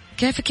الرياض.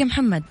 كيفك يا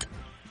محمد؟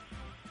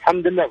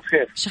 الحمد لله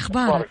بخير.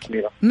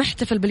 شخبارك؟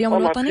 محتفل باليوم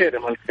الوطني؟ بخير يا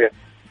خير.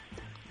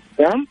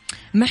 تمام.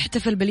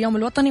 محتفل باليوم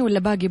الوطني ولا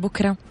باقي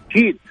بكرة؟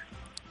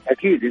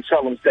 أكيد إن شاء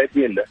الله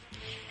مستعدين له.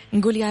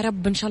 نقول يا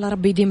رب إن شاء الله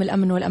ربي يديم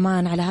الأمن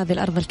والأمان على هذه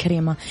الأرض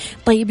الكريمة.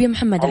 طيب يا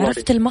محمد،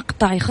 عرفت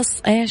المقطع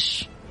يخص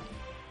إيش؟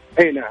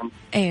 أي نعم.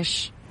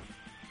 إيش؟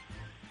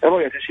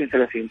 رؤية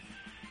 2030.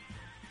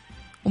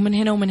 ومن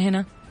هنا ومن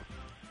هنا؟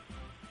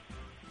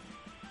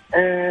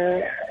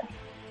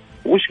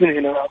 وش من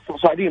هنا؟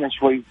 صاعدينها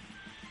شوي.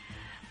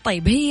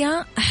 طيب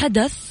هي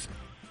حدث،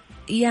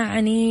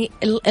 يعني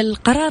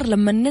القرار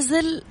لما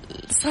نزل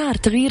صار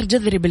تغيير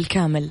جذري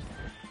بالكامل،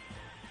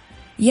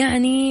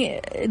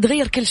 يعني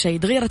تغير كل شيء،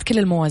 تغيرت كل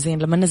الموازين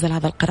لما نزل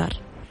هذا القرار.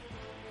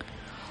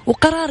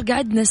 وقرار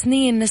قعدنا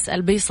سنين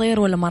نسأل بيصير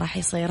ولا ما راح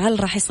يصير، هل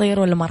راح يصير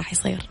ولا ما راح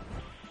يصير،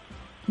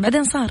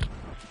 بعدين صار.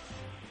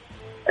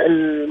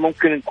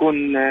 ممكن يكون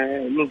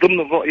من ضمن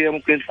الرؤية،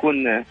 ممكن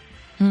تكون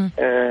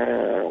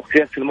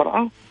قيادة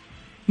المرأة.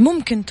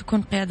 ممكن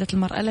تكون قيادة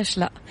المرأة، ليش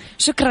لا؟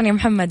 شكرا يا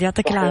محمد،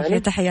 يعطيك العافية.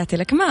 تحياتي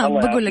لك. ما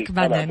بقول لك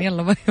بعدين.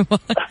 يلا باي باي.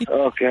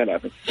 أوكي هلا.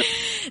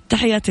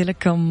 تحياتي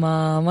لكم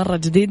مرة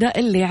جديدة.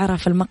 اللي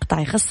يعرف المقطع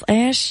يخص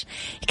إيش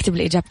يكتب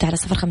لي إجابته على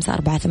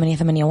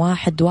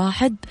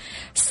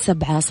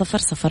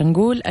 0548811700.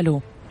 نقول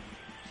ألو.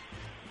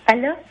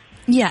 ألو.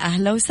 يا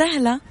أهلا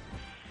وسهلا.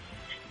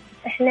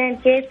 أهلا،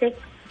 كيفك؟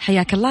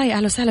 حياك الله. يا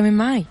أهلا وسهلا. من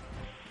معاي؟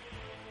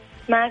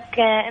 معك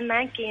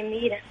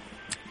أميرة.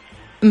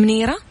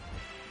 منيرة؟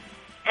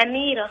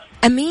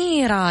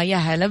 أميرة. يا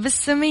هلا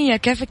بالسمية.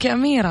 كيفك يا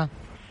أميرة؟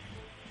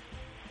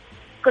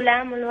 كل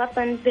عام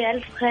والوطن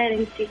بألف خير.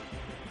 انتي؟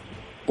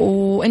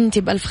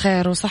 وانتي بألف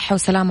خير وصحة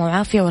وسلامة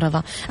وعافية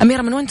ورضا.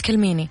 أميرة من وين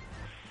تكلميني؟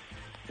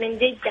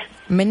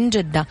 من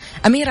جدة.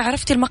 أميرة،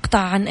 عرفتي المقطع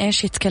عن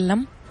إيش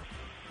يتكلم؟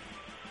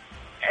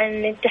 عن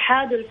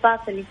الاتحاد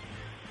والفاصلي.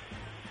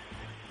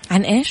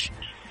 عن إيش؟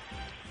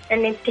 عن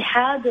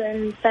الاتحاد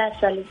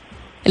والفاصلي.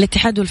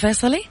 الاتحاد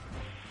والفيصلي؟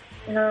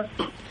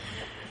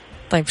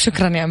 طيب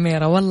شكرا يا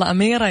أميرة. والله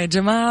أميرة يا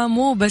جماعة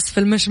مو بس في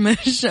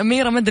المشمش،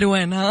 أميرة ما أدري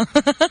وينها.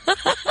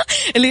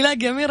 اللي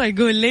يلاقي أميرة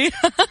يقول لي.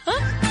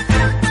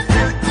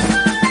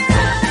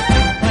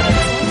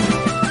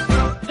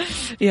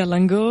 يلا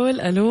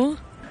نقول ألو.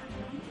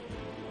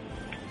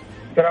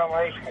 السلام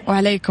عليكم.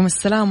 وعليكم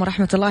السلام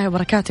ورحمة الله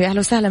وبركاته. يا أهلا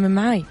وسهلا. من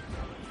معاي؟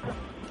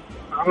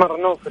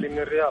 عمر نوفلي من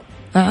الرياض.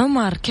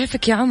 عمر،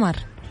 كيفك يا عمر؟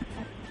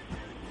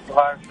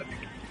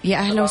 يا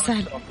أهلا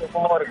وسهلا.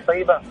 أمورك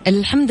طيبة؟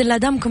 الحمد لله،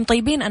 دامكم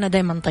طيبين أنا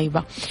دايما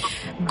طيبة.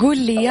 قول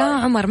لي يا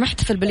عمر،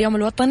 محتفل باليوم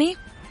الوطني؟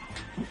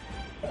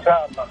 إن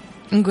شاء الله.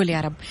 نقول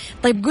يا رب.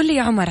 طيب قول لي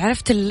يا عمر،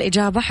 عرفت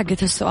الإجابة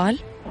حقت السؤال؟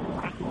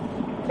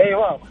 أي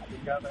واضح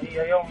الإجابة،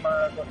 هي يوم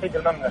توحيد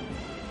المملكة.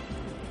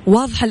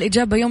 واضحة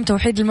الإجابة يوم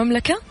توحيد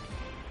المملكة؟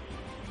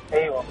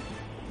 أيوة.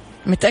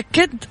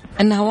 متأكد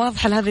أنها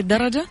واضحة لهذه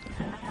الدرجة؟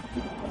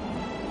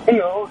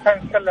 أيوة، هو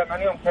كان يتكلم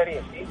عن يوم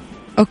تاريخي.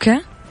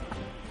 أوكي.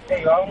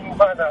 أيوة،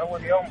 هذا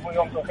أول يوم هو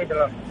يوم توحيد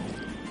المملكة.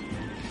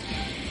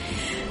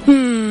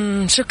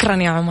 شكرا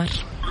يا عمر.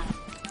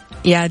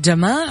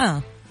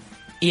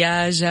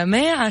 يا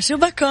جماعة شو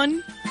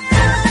بكون؟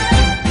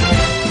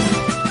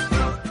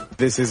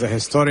 This is a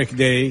historic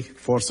day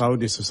for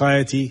Saudi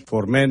society,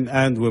 for men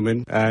and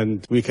women,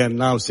 and we can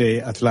now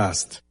say at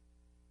last.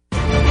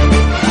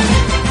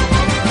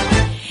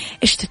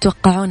 إيش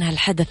تتوقعون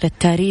هالحدث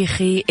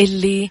التاريخي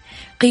اللي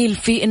قيل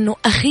فيه إنه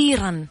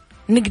أخيرا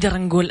نقدر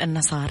نقول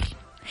إنه صار؟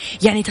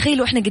 يعني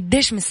تخيلوا إحنا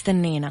قديش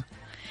مستنينا.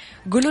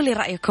 قولوا لي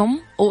رأيكم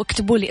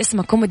واكتبوا لي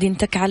اسمكم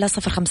ومدينتك على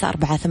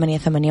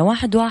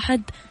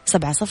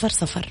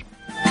 0548811700.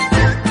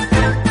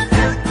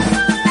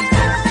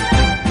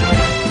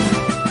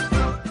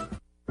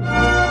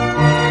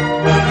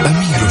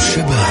 أمير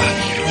الشباب.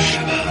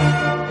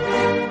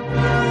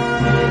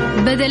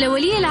 بذل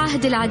ولي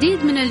العهد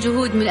العديد من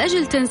الجهود من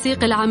أجل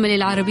تنسيق العمل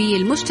العربي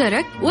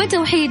المشترك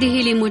وتوحيده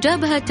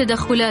لمجابهة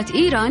تدخلات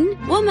إيران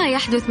وما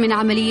يحدث من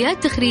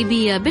عمليات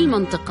تخريبية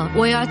بالمنطقة.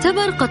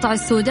 ويعتبر قطع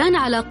السودان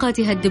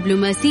علاقاتها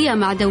الدبلوماسية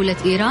مع دولة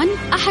إيران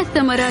أحد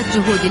ثمرات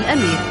جهود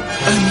الأمير.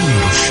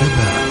 أمير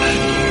الشباب.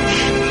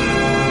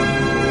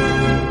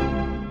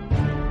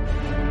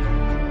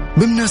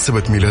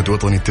 بمناسبة ميلاد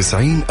وطني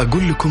 90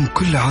 أقول لكم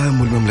كل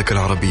عام والمملكة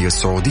العربية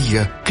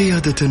السعودية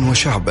قيادة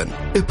وشعبا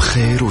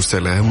بخير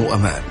وسلام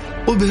وأمان،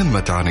 وبهمة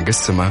تعالى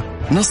نقسمه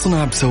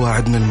نصنع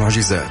بسواعدنا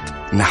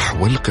المعجزات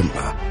نحو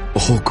القمة.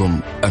 أخوكم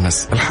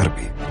أنس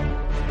الحربي.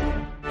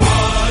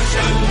 عاش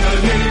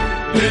الملك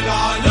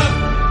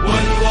للعلم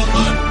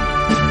والوطن.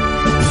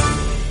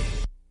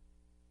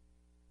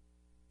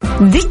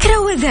 ذكرى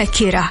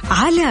وذاكرة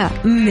على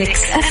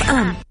ميكس اف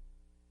ام.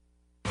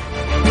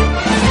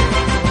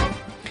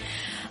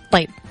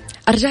 طيب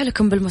أرجع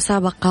لكم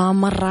بالمسابقة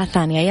مرة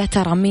ثانية. يا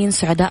ترى مين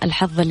سعداء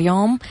الحظ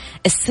اليوم؟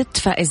 الست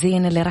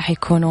فائزين اللي راح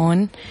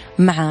يكونون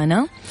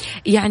معانا.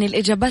 يعني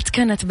الإجابات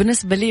كانت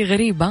بالنسبة لي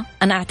غريبة،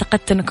 أنا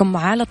اعتقدت أنكم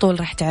على طول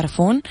راح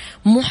تعرفون.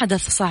 مو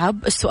حدث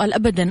صعب، السؤال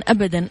أبدا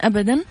أبدا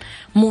أبدا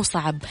مو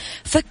صعب.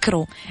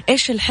 فكروا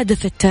إيش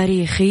الحدث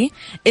التاريخي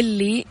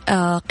اللي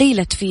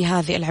قيلت فيه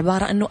هذه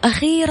العبارة أنه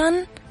أخيرا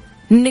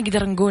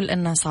نقدر نقول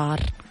أنه صار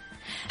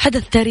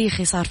حدث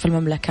تاريخي صار في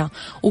المملكة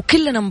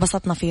وكلنا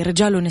انبسطنا فيه،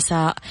 رجال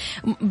ونساء.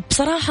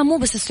 بصراحة مو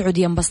بس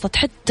السعودية انبسطت،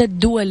 حتى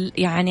الدول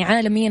يعني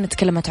عالميا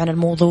تكلمت عن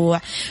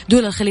الموضوع.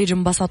 دول الخليج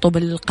انبسطوا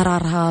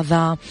بالقرار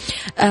هذا،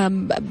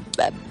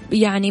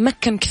 يعني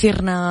مكن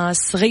كثير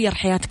ناس، غير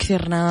حياة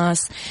كثير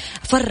ناس،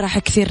 فرح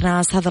كثير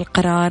ناس هذا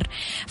القرار.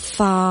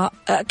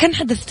 فكان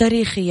حدث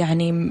تاريخي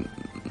يعني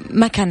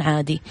ما كان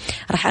عادي.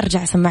 راح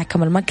أرجع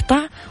أسمعكم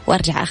المقطع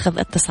وأرجع أخذ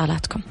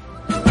اتصالاتكم.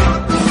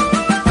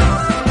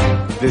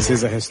 This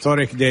is a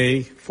historic day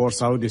for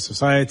Saudi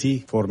society,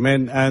 for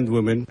men and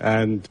women,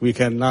 and we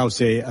can now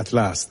say at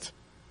last.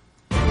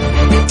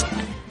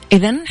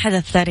 إذن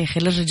حدث تاريخي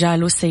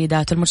للرجال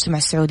والسيدات والمجتمع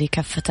السعودي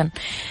كافة.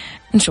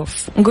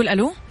 نشوف، نقول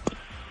ألو.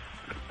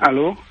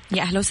 ألو،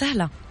 يا أهلا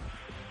وسهلا.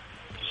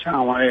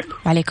 السلام عليكم.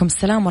 وعليكم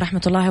السلام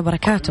ورحمة الله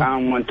وبركاته.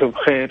 نعم وأنتم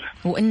بخير.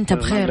 وأنت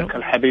بخير.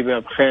 الحبيبة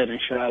بخير إن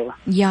شاء الله.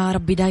 يا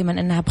ربي دايما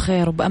إنها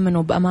بخير وبأمن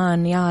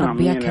وبأمان يا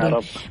رب يا كريم.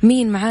 رب.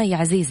 مين معاي يا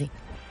عزيزي؟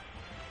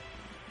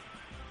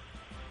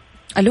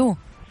 ألو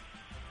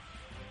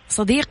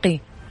صديقي.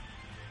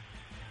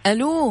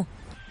 ألو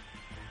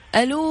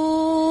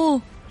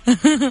ألو.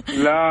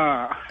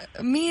 لا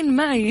مين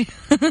معي؟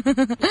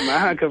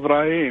 معك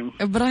إبراهيم.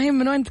 إبراهيم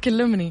من وين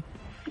تكلمني؟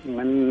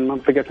 من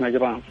منطقة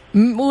نجران.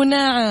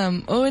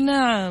 ونعم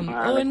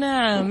ونعم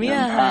ونعم.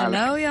 يا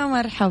هلا ويا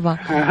مرحبا.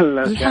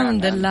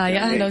 الحمد لله.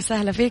 يا أهلا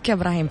وسهلا فيك يا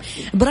إبراهيم.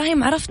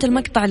 إبراهيم عرفت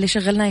المقطع اللي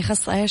شغلناه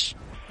يخص إيش؟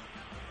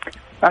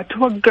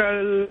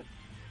 أتوقع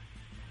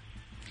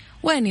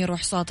وين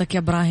يروح صوتك يا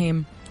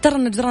إبراهيم؟ ترى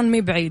نجران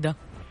مي بعيدة.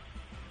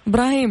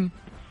 إبراهيم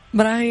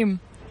إبراهيم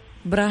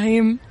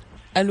إبراهيم.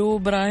 ألو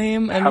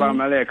إبراهيم. ألو.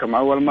 حرام عليكم،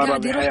 أول مرة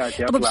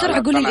بحياتي. طب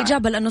بسرعة قولي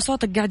الإجابة لأنه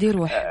صوتك قاعد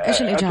يروح.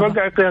 إيش الإجابة؟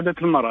 أتوقع قيادة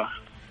المرأة.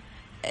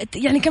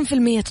 يعني كم في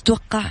المية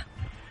تتوقع؟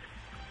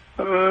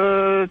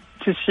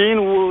 90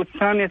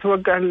 والثانية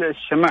أتوقع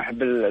السماح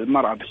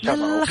بالمرأة بالشرع.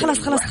 لا خلاص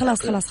خلاص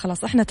خلاص خلاص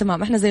خلاص إحنا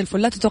تمام، إحنا زي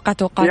الفل. لا تتوقع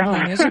توقعات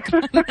ثانية.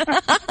 شكرا.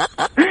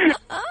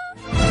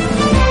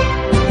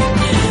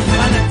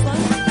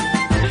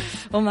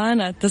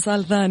 ومعنا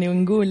اتصال ثاني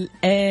ونقول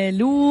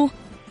ألو.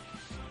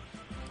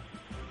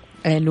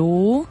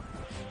 ألو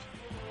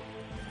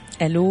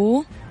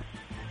ألو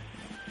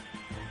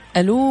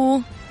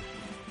ألو.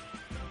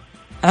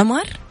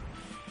 عمر.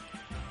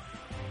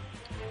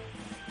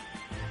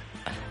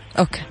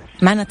 أوكي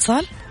معنا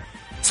اتصال.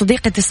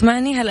 صديقي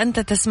تسمعني؟ هل أنت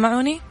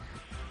تسمعني؟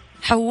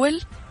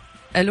 حول.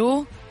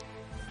 ألو.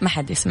 ما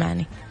حد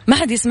يسمعني، ما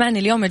حد يسمعني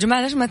اليوم يا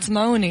جماعة. ليش ما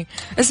تسمعوني؟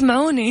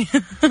 اسمعوني.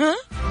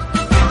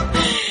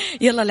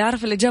 يلا اللي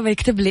عارف الإجابة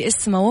يكتب لي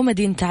اسمه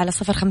ومدينته على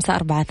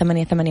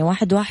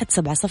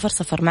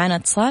 0548811700. معنا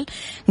اتصال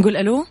نقول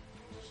ألو.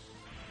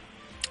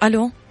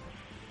 ألو.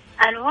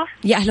 ألو.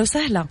 يا أهلا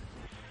وسهلا.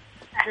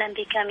 أهلا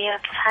بك أميرة،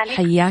 كيف حالك؟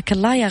 حياك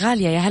الله يا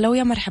غالية. يا هلا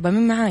ويا مرحبا.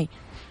 مين معاي؟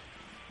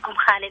 أم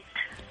خالد.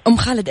 أم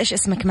خالد إيش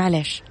اسمك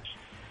معليش؟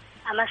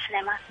 أمال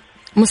سليمان.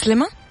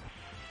 مسلمة؟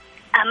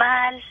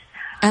 أمال.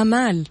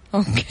 أمال.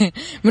 أوكي.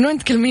 من وين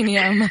تكلميني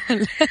يا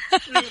أمال؟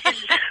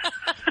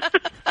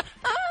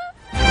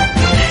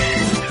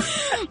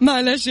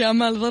 معلش يا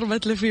أمال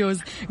ضربت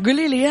الفيوز.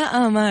 قولي لي يا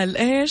أمال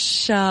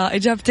إيش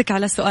إجابتك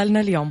على سؤالنا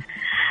اليوم؟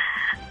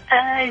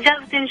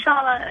 إجابتي إن شاء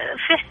الله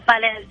في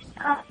احتمالين،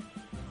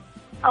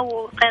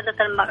 أو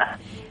قيادة المرأة.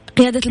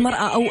 قيادة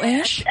المرأة أو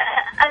إيش؟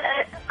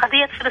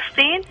 قضية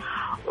فلسطين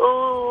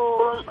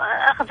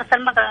وأخذت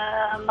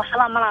المرأة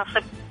مثلا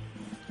مناصب.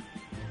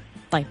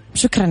 طيب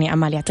شكرا يا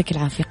أمال، يعطيك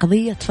العافية.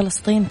 قضية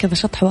فلسطين كذا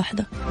شطحة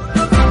واحدة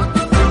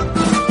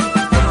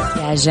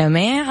يا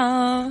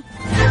جماعة.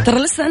 ترى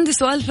لسه عندي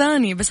سؤال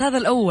ثاني بس هذا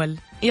الأول.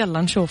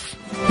 يلا نشوف.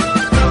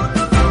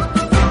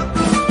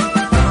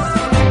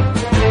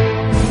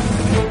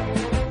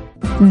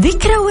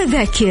 ذكرى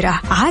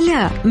وذاكرة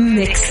على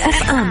ميكس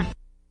اف ام.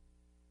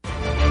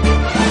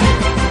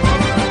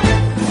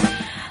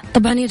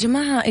 طبعا يا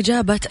جماعة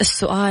إجابة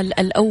السؤال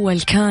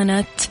الأول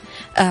كانت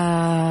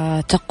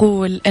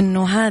تقول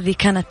أنه هذه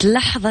كانت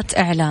لحظة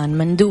إعلان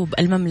مندوب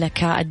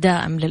المملكة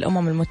الدائم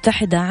للأمم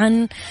المتحدة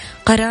عن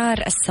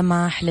قرار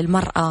السماح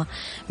للمرأة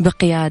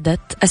بقيادة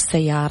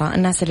السيارة.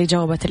 الناس اللي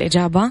جاوبت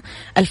الإجابة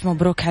ألف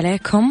مبروك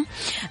عليكم،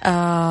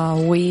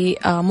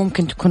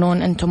 وممكن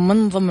تكونون أنتم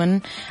من ضمن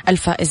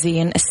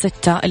الفائزين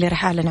الستة اللي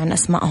رح أعلن عن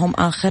أسمائهم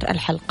آخر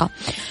الحلقة.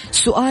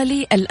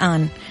 سؤالي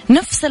الآن،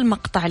 نفس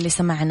المقطع اللي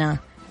سمعناه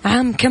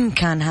عام كم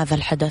كان هذا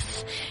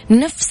الحدث؟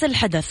 نفس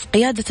الحدث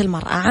قيادة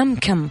المرأة عام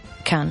كم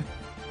كان؟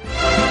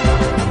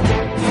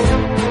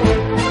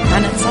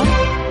 معنا اتصال؟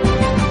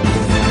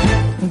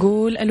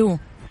 نقول ألو.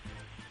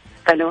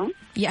 ألو،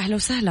 يا أهلا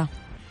وسهلا.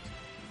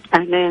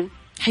 أهلين،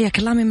 حياك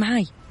الله، من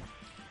معاي؟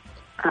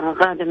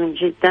 غادة من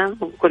جدة،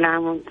 وكل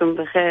عام وانتم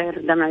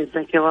بخير. دمع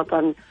الزكي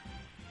وطن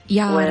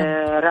يا رب،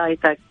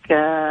 ورايتك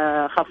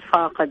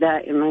خفاقة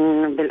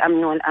دائما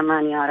بالأمن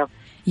والأمان يا رب.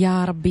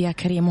 يا رب يا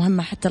كريم،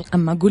 مهمة حتى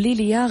القمة. قولي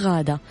لي يا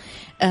غادة،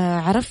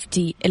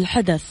 عرفتي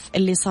الحدث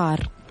اللي صار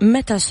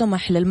متى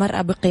سمح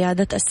للمرأة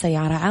بقيادة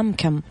السيارة عام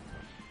كم؟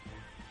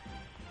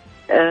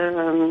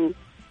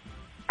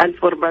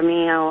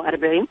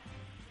 1440.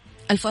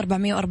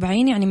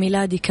 1440 يعني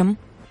ميلادي كم؟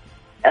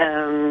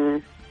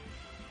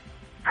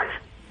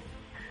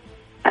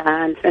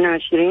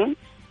 2020.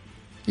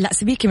 لا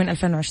سبيكي من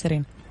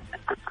 2020،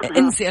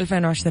 انسي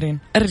 2020،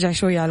 ارجع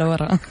شوي على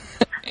وراء.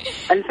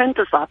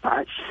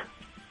 2019.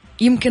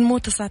 يمكن مو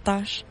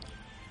 19.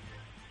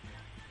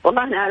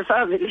 والله أنا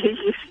عارفة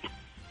بالهجري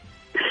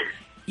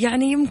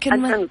يعني يمكن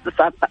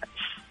 2019.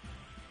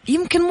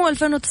 يمكن مو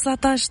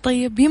 2019.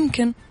 طيب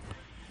يمكن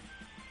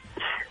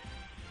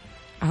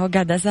أهو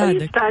قاعدة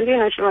أساعدك.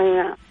 تعالينا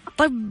شوية.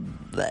 طيب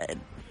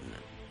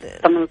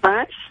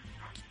 18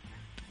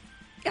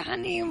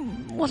 يعني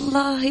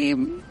والله.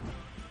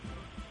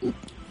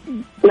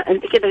 لا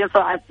أنت كده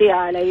صعبتيها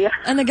علي.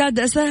 أنا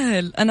قاعدة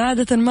أسهل، أنا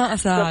عادة ما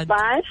أساعد.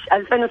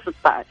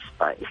 2016.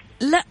 طيب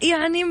لا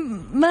يعني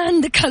ما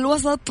عندك حل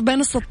وسط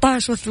بين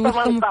 16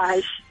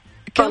 18.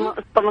 كم؟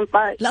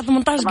 18. لا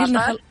 18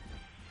 قلنا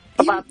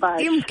 17.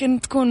 يمكن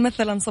تكون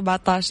مثلا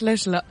 17،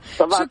 ليش لا؟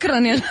 17. شكرا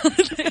يا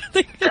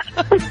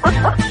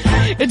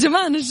يا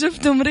جماعة، أنا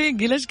شفتهم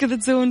ريقي، ليش كذا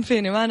تسوون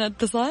فيني؟ معنا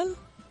اتصال،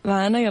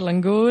 معنا، يلا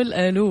نقول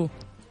ألو.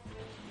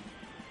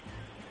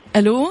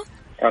 ألو.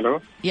 ألو،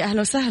 يا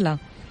أهلا وسهلا.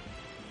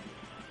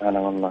 أنا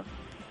والله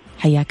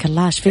حياك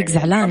الله. ايش فيك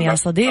زعلان يا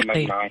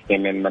صديقي؟ معك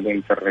من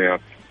مدينة الرياض.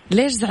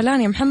 ليش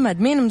زعلان يا محمد؟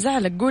 مين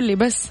مزعلك؟ قول لي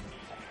بس.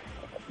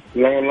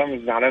 لا والله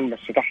مش زعلان، بس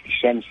تحت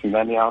الشمس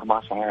بقالي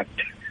 4 ساعات.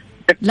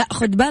 لا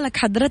خد بالك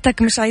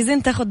حضرتك، مش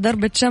عايزين تاخد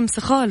ضربة شمس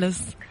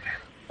خالص.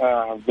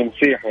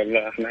 بنسيح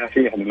ولا احنا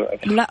هسيح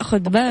دلوقتي؟ لا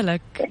خد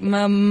بالك،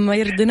 ما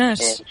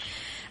يردناش.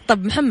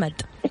 طب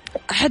محمد،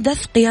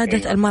 حدث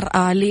قيادة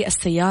المرأة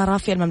للسيارة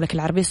في المملكة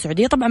العربية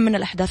السعودية طبعا من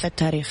الأحداث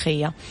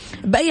التاريخية،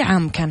 بأي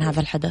عام كان هذا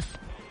الحدث؟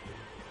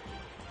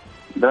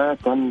 ده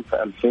كان في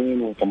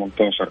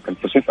 2018، كان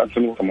في صيف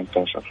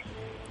 2018.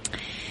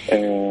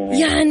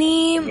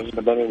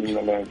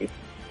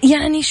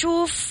 يعني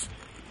شوف،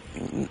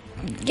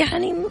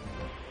 يعني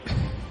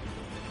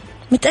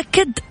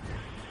متأكد؟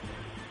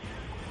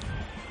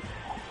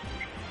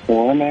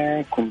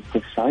 وانا كنت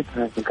في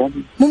ساعتها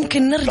بجد.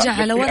 ممكن نرجع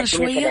على ورا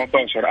شوية.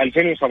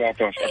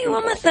 2017.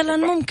 ايوه مثلا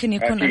ممكن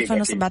يكون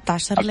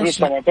 2017.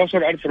 ليش لا؟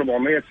 2017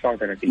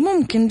 1439.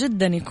 ممكن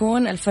جدا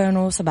يكون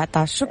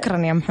 2017.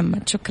 شكرا يا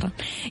محمد، شكرا.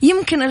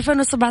 يمكن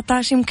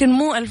 2017، يمكن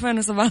مو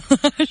 2017.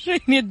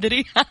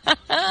 يدري.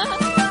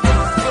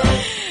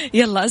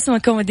 يلا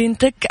اسمك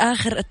ومدينتك،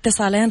 آخر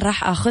اتصالين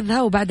راح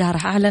أخذها وبعدها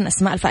راح أعلن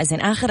أسماء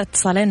الفائزين. آخر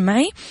اتصالين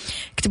معي،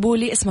 اكتبوا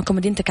لي اسمك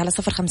ومدينتك على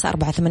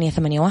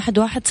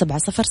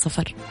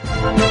 0548811700.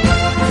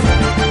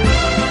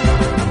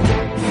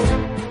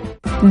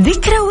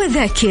 ذكرى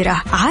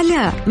وذاكرة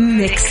على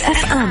ميكس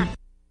اف ام.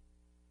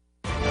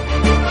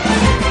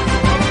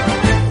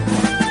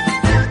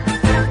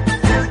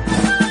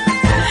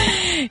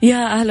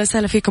 يا أهلا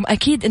وسهلا فيكم.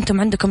 أكيد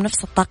أنتم عندكم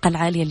نفس الطاقة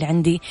العالية اللي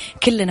عندي،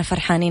 كلنا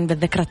فرحانين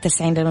بالذكرى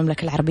 90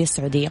 للمملكة العربية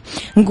السعودية.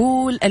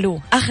 نقول ألو،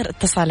 آخر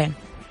اتصالين.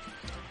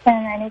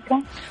 السلام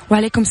عليكم.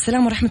 وعليكم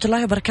السلام ورحمة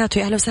الله وبركاته.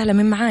 يا أهلا وسهلا،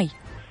 من معاي؟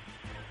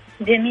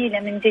 جميلة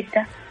من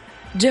جدة.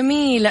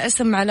 جميلة،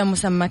 اسم على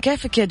مسمى.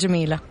 كيفك يا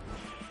جميلة؟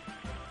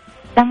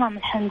 تمام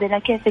الحمد لله،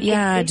 كيفك؟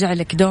 يا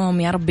جعلك دوم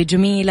يا ربي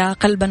جميلة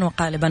قلبا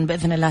وقالبا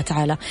بإذن الله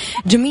تعالى.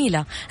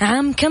 جميلة،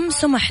 عام كم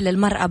سمح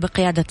للمرأة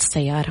بقيادة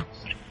السيارة؟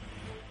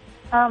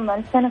 عام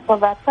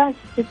 2017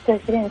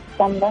 26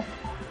 سبتمبر.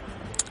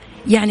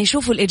 يعني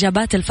شوفوا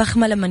الإجابات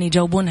الفخمة لما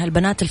يجاوبونها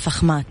البنات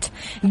الفخمات.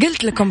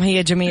 قلت لكم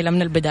هي جميلة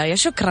من البداية.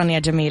 شكرا يا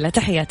جميلة،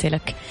 تحياتي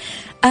لك.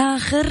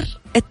 آخر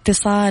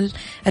اتصال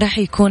راح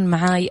يكون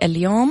معاي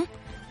اليوم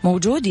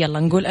موجود. يلا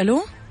نقول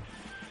ألو.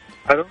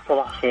 ألو،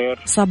 صباح الخير.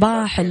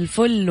 صباح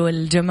الفل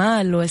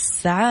والجمال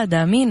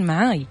والسعادة. مين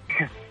معاي؟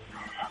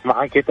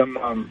 معاكي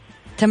تمام.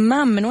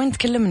 تمام، من وين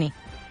تكلمني؟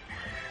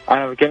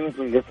 أنا بكلمك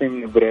من القصيم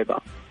من بريدة.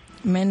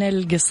 من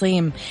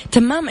القصيم.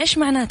 تمام. إيش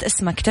معنات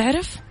اسمك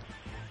تعرف؟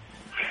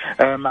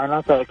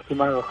 معناتها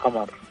اكتمال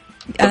القمر.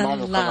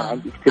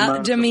 الله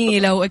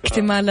جميلة،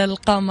 واكتمال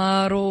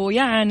القمر،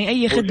 ويعني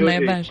أي خدمة يا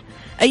باش،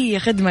 أي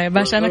خدمة يا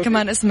باش. أنا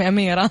كمان اسمي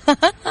أميرة.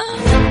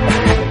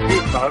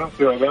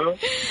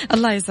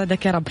 الله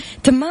يسعدك يا رب.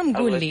 تمام.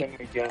 قول لي،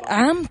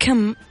 عام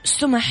كم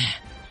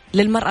سمح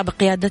للمرأة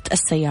بقيادة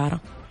السيارة؟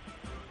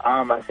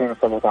 عام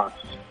 2017.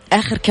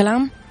 آخر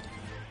كلام؟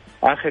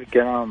 آخر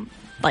كلام.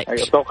 طيب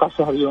أتوقع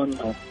شهر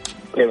يونيو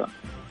كذا.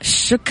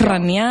 شكرا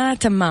يا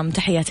تمام،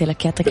 تحياتي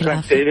لك، يعطيك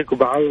العافية. شكرا لك،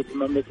 وبعيد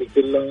المملكة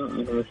كلها.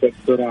 أنا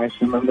مسافر عايش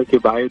في المملكة،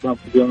 بعيدها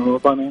في اليوم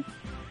الوطني،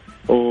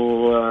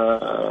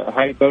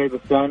 وهاي البلد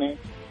الثاني،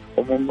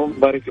 ومن ضمن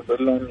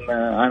بقول لهم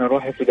أنا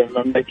روحي في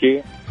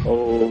المملكة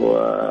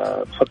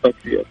وبحبها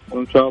كثير،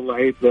 وإن شاء الله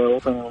عيد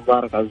وطني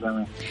مبارك على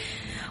الجميع.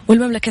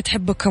 والمملكة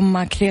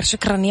تحبكم كثير.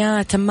 شكرا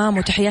يا تمام،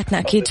 وتحياتنا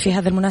أكيد في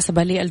هذه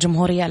المناسبة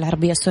للجمهورية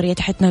العربية السورية.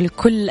 تحياتنا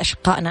لكل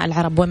أشقائنا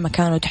العرب وين ما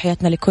كانوا،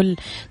 تحياتنا لكل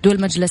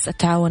دول مجلس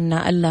التعاون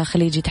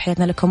الخليجي،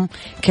 تحياتنا لكم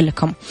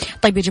كلكم.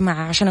 طيب يا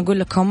جماعة، عشان أقول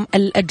لكم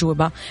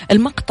الأجوبة،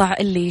 المقطع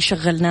اللي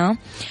شغلناه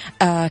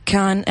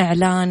كان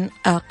إعلان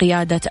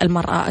قيادة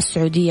المرأة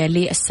السعودية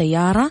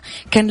للسيارة.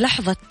 كان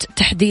لحظة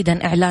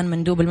تحديدا إعلان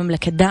مندوب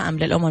المملكة الدائم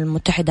للأمم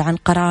المتحدة عن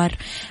قرار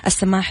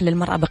السماح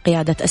للمرأة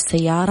بقيادة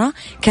السيارة.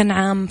 كان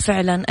عام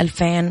فعلا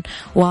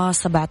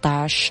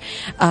 2017.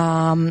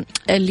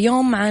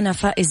 اليوم معنا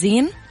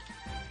فائزين،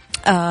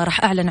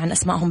 راح أعلن عن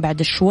أسمائهم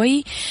بعد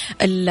شوي،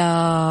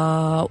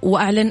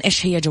 وأعلن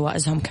إيش هي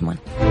جوائزهم كمان.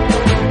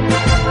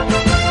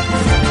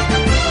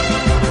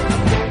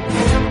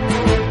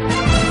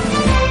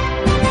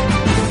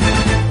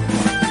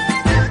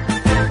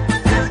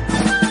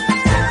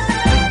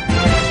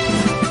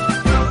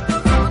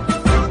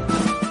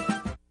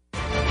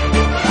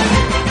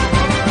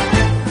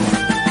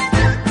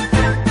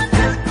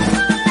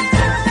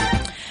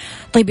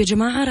 طيب يا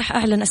جماعة، راح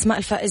أعلن أسماء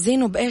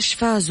الفائزين وبإيش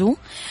فازوا.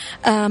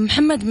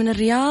 محمد من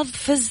الرياض،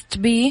 فزت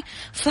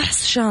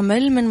بفحص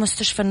شامل من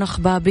مستشفى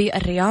النخبة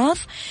بالرياض.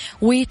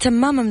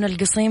 وتمام من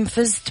القصيم،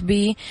 فزت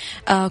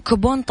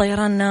بكوبون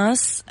طيران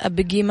ناس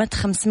بقيمة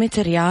 500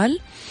 ريال.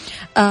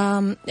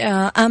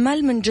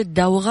 آمال من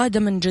جدة، وغادة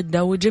من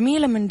جدة،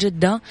 وجميلة من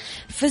جدة،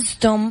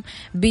 فزتم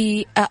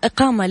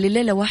بإقامة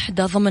لليلة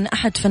واحدة ضمن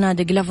أحد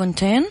فنادق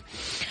لافونتين.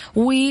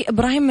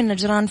 وإبراهيم من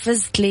نجران،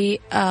 فزت لي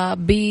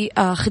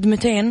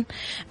بخدمتين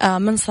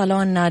من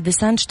صالون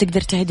ديسانج،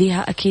 تقدر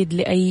تهديها أكيد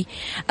لأي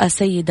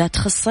سيدة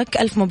تخصك.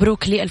 ألف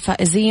مبروك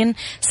للفائزين،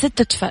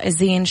 6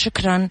 فائزين.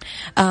 شكرا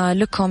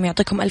لكم،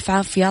 يعطيكم ألف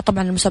عافية.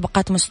 طبعا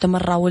المسابقات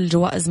مستمرة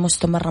والجوائز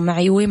مستمرة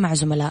معي ومع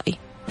زملائي.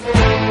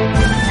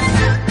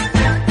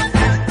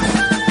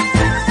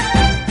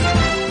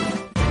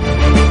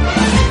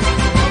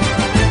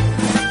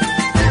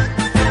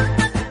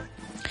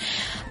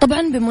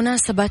 طبعا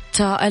بمناسبة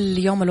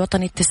اليوم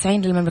الوطني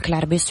 90 للمملكة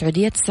العربية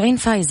السعودية، 90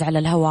 فايز على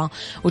الهواء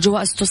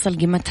وجوائز توصل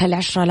قيمتها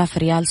ل10,000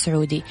 ريال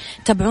سعودي.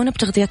 تابعونا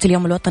بتغطيات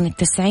اليوم الوطني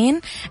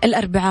 90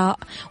 الأربعاء،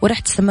 وراح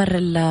تستمر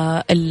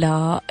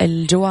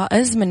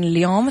الجوائز من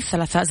اليوم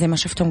الثلاثاء زي ما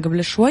شفتم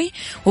قبل شوي،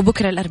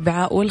 وبكرة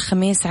الأربعاء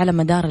والخميس على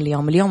مدار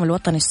اليوم. اليوم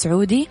الوطني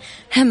السعودي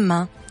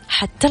همة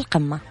حتى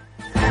القمة.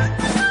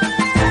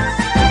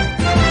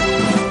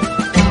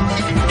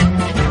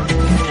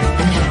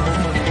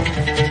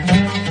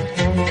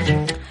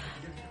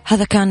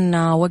 هذا كان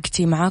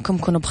وقتي معاكم،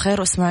 كونوا بخير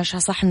واسمعوا عيشها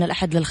صح من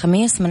الأحد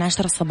للخميس من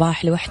 10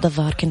 الصباح ل1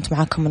 الظهر. كنت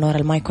معاكم من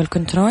وراء المايك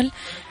والكنترول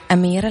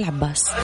أميرة العباس.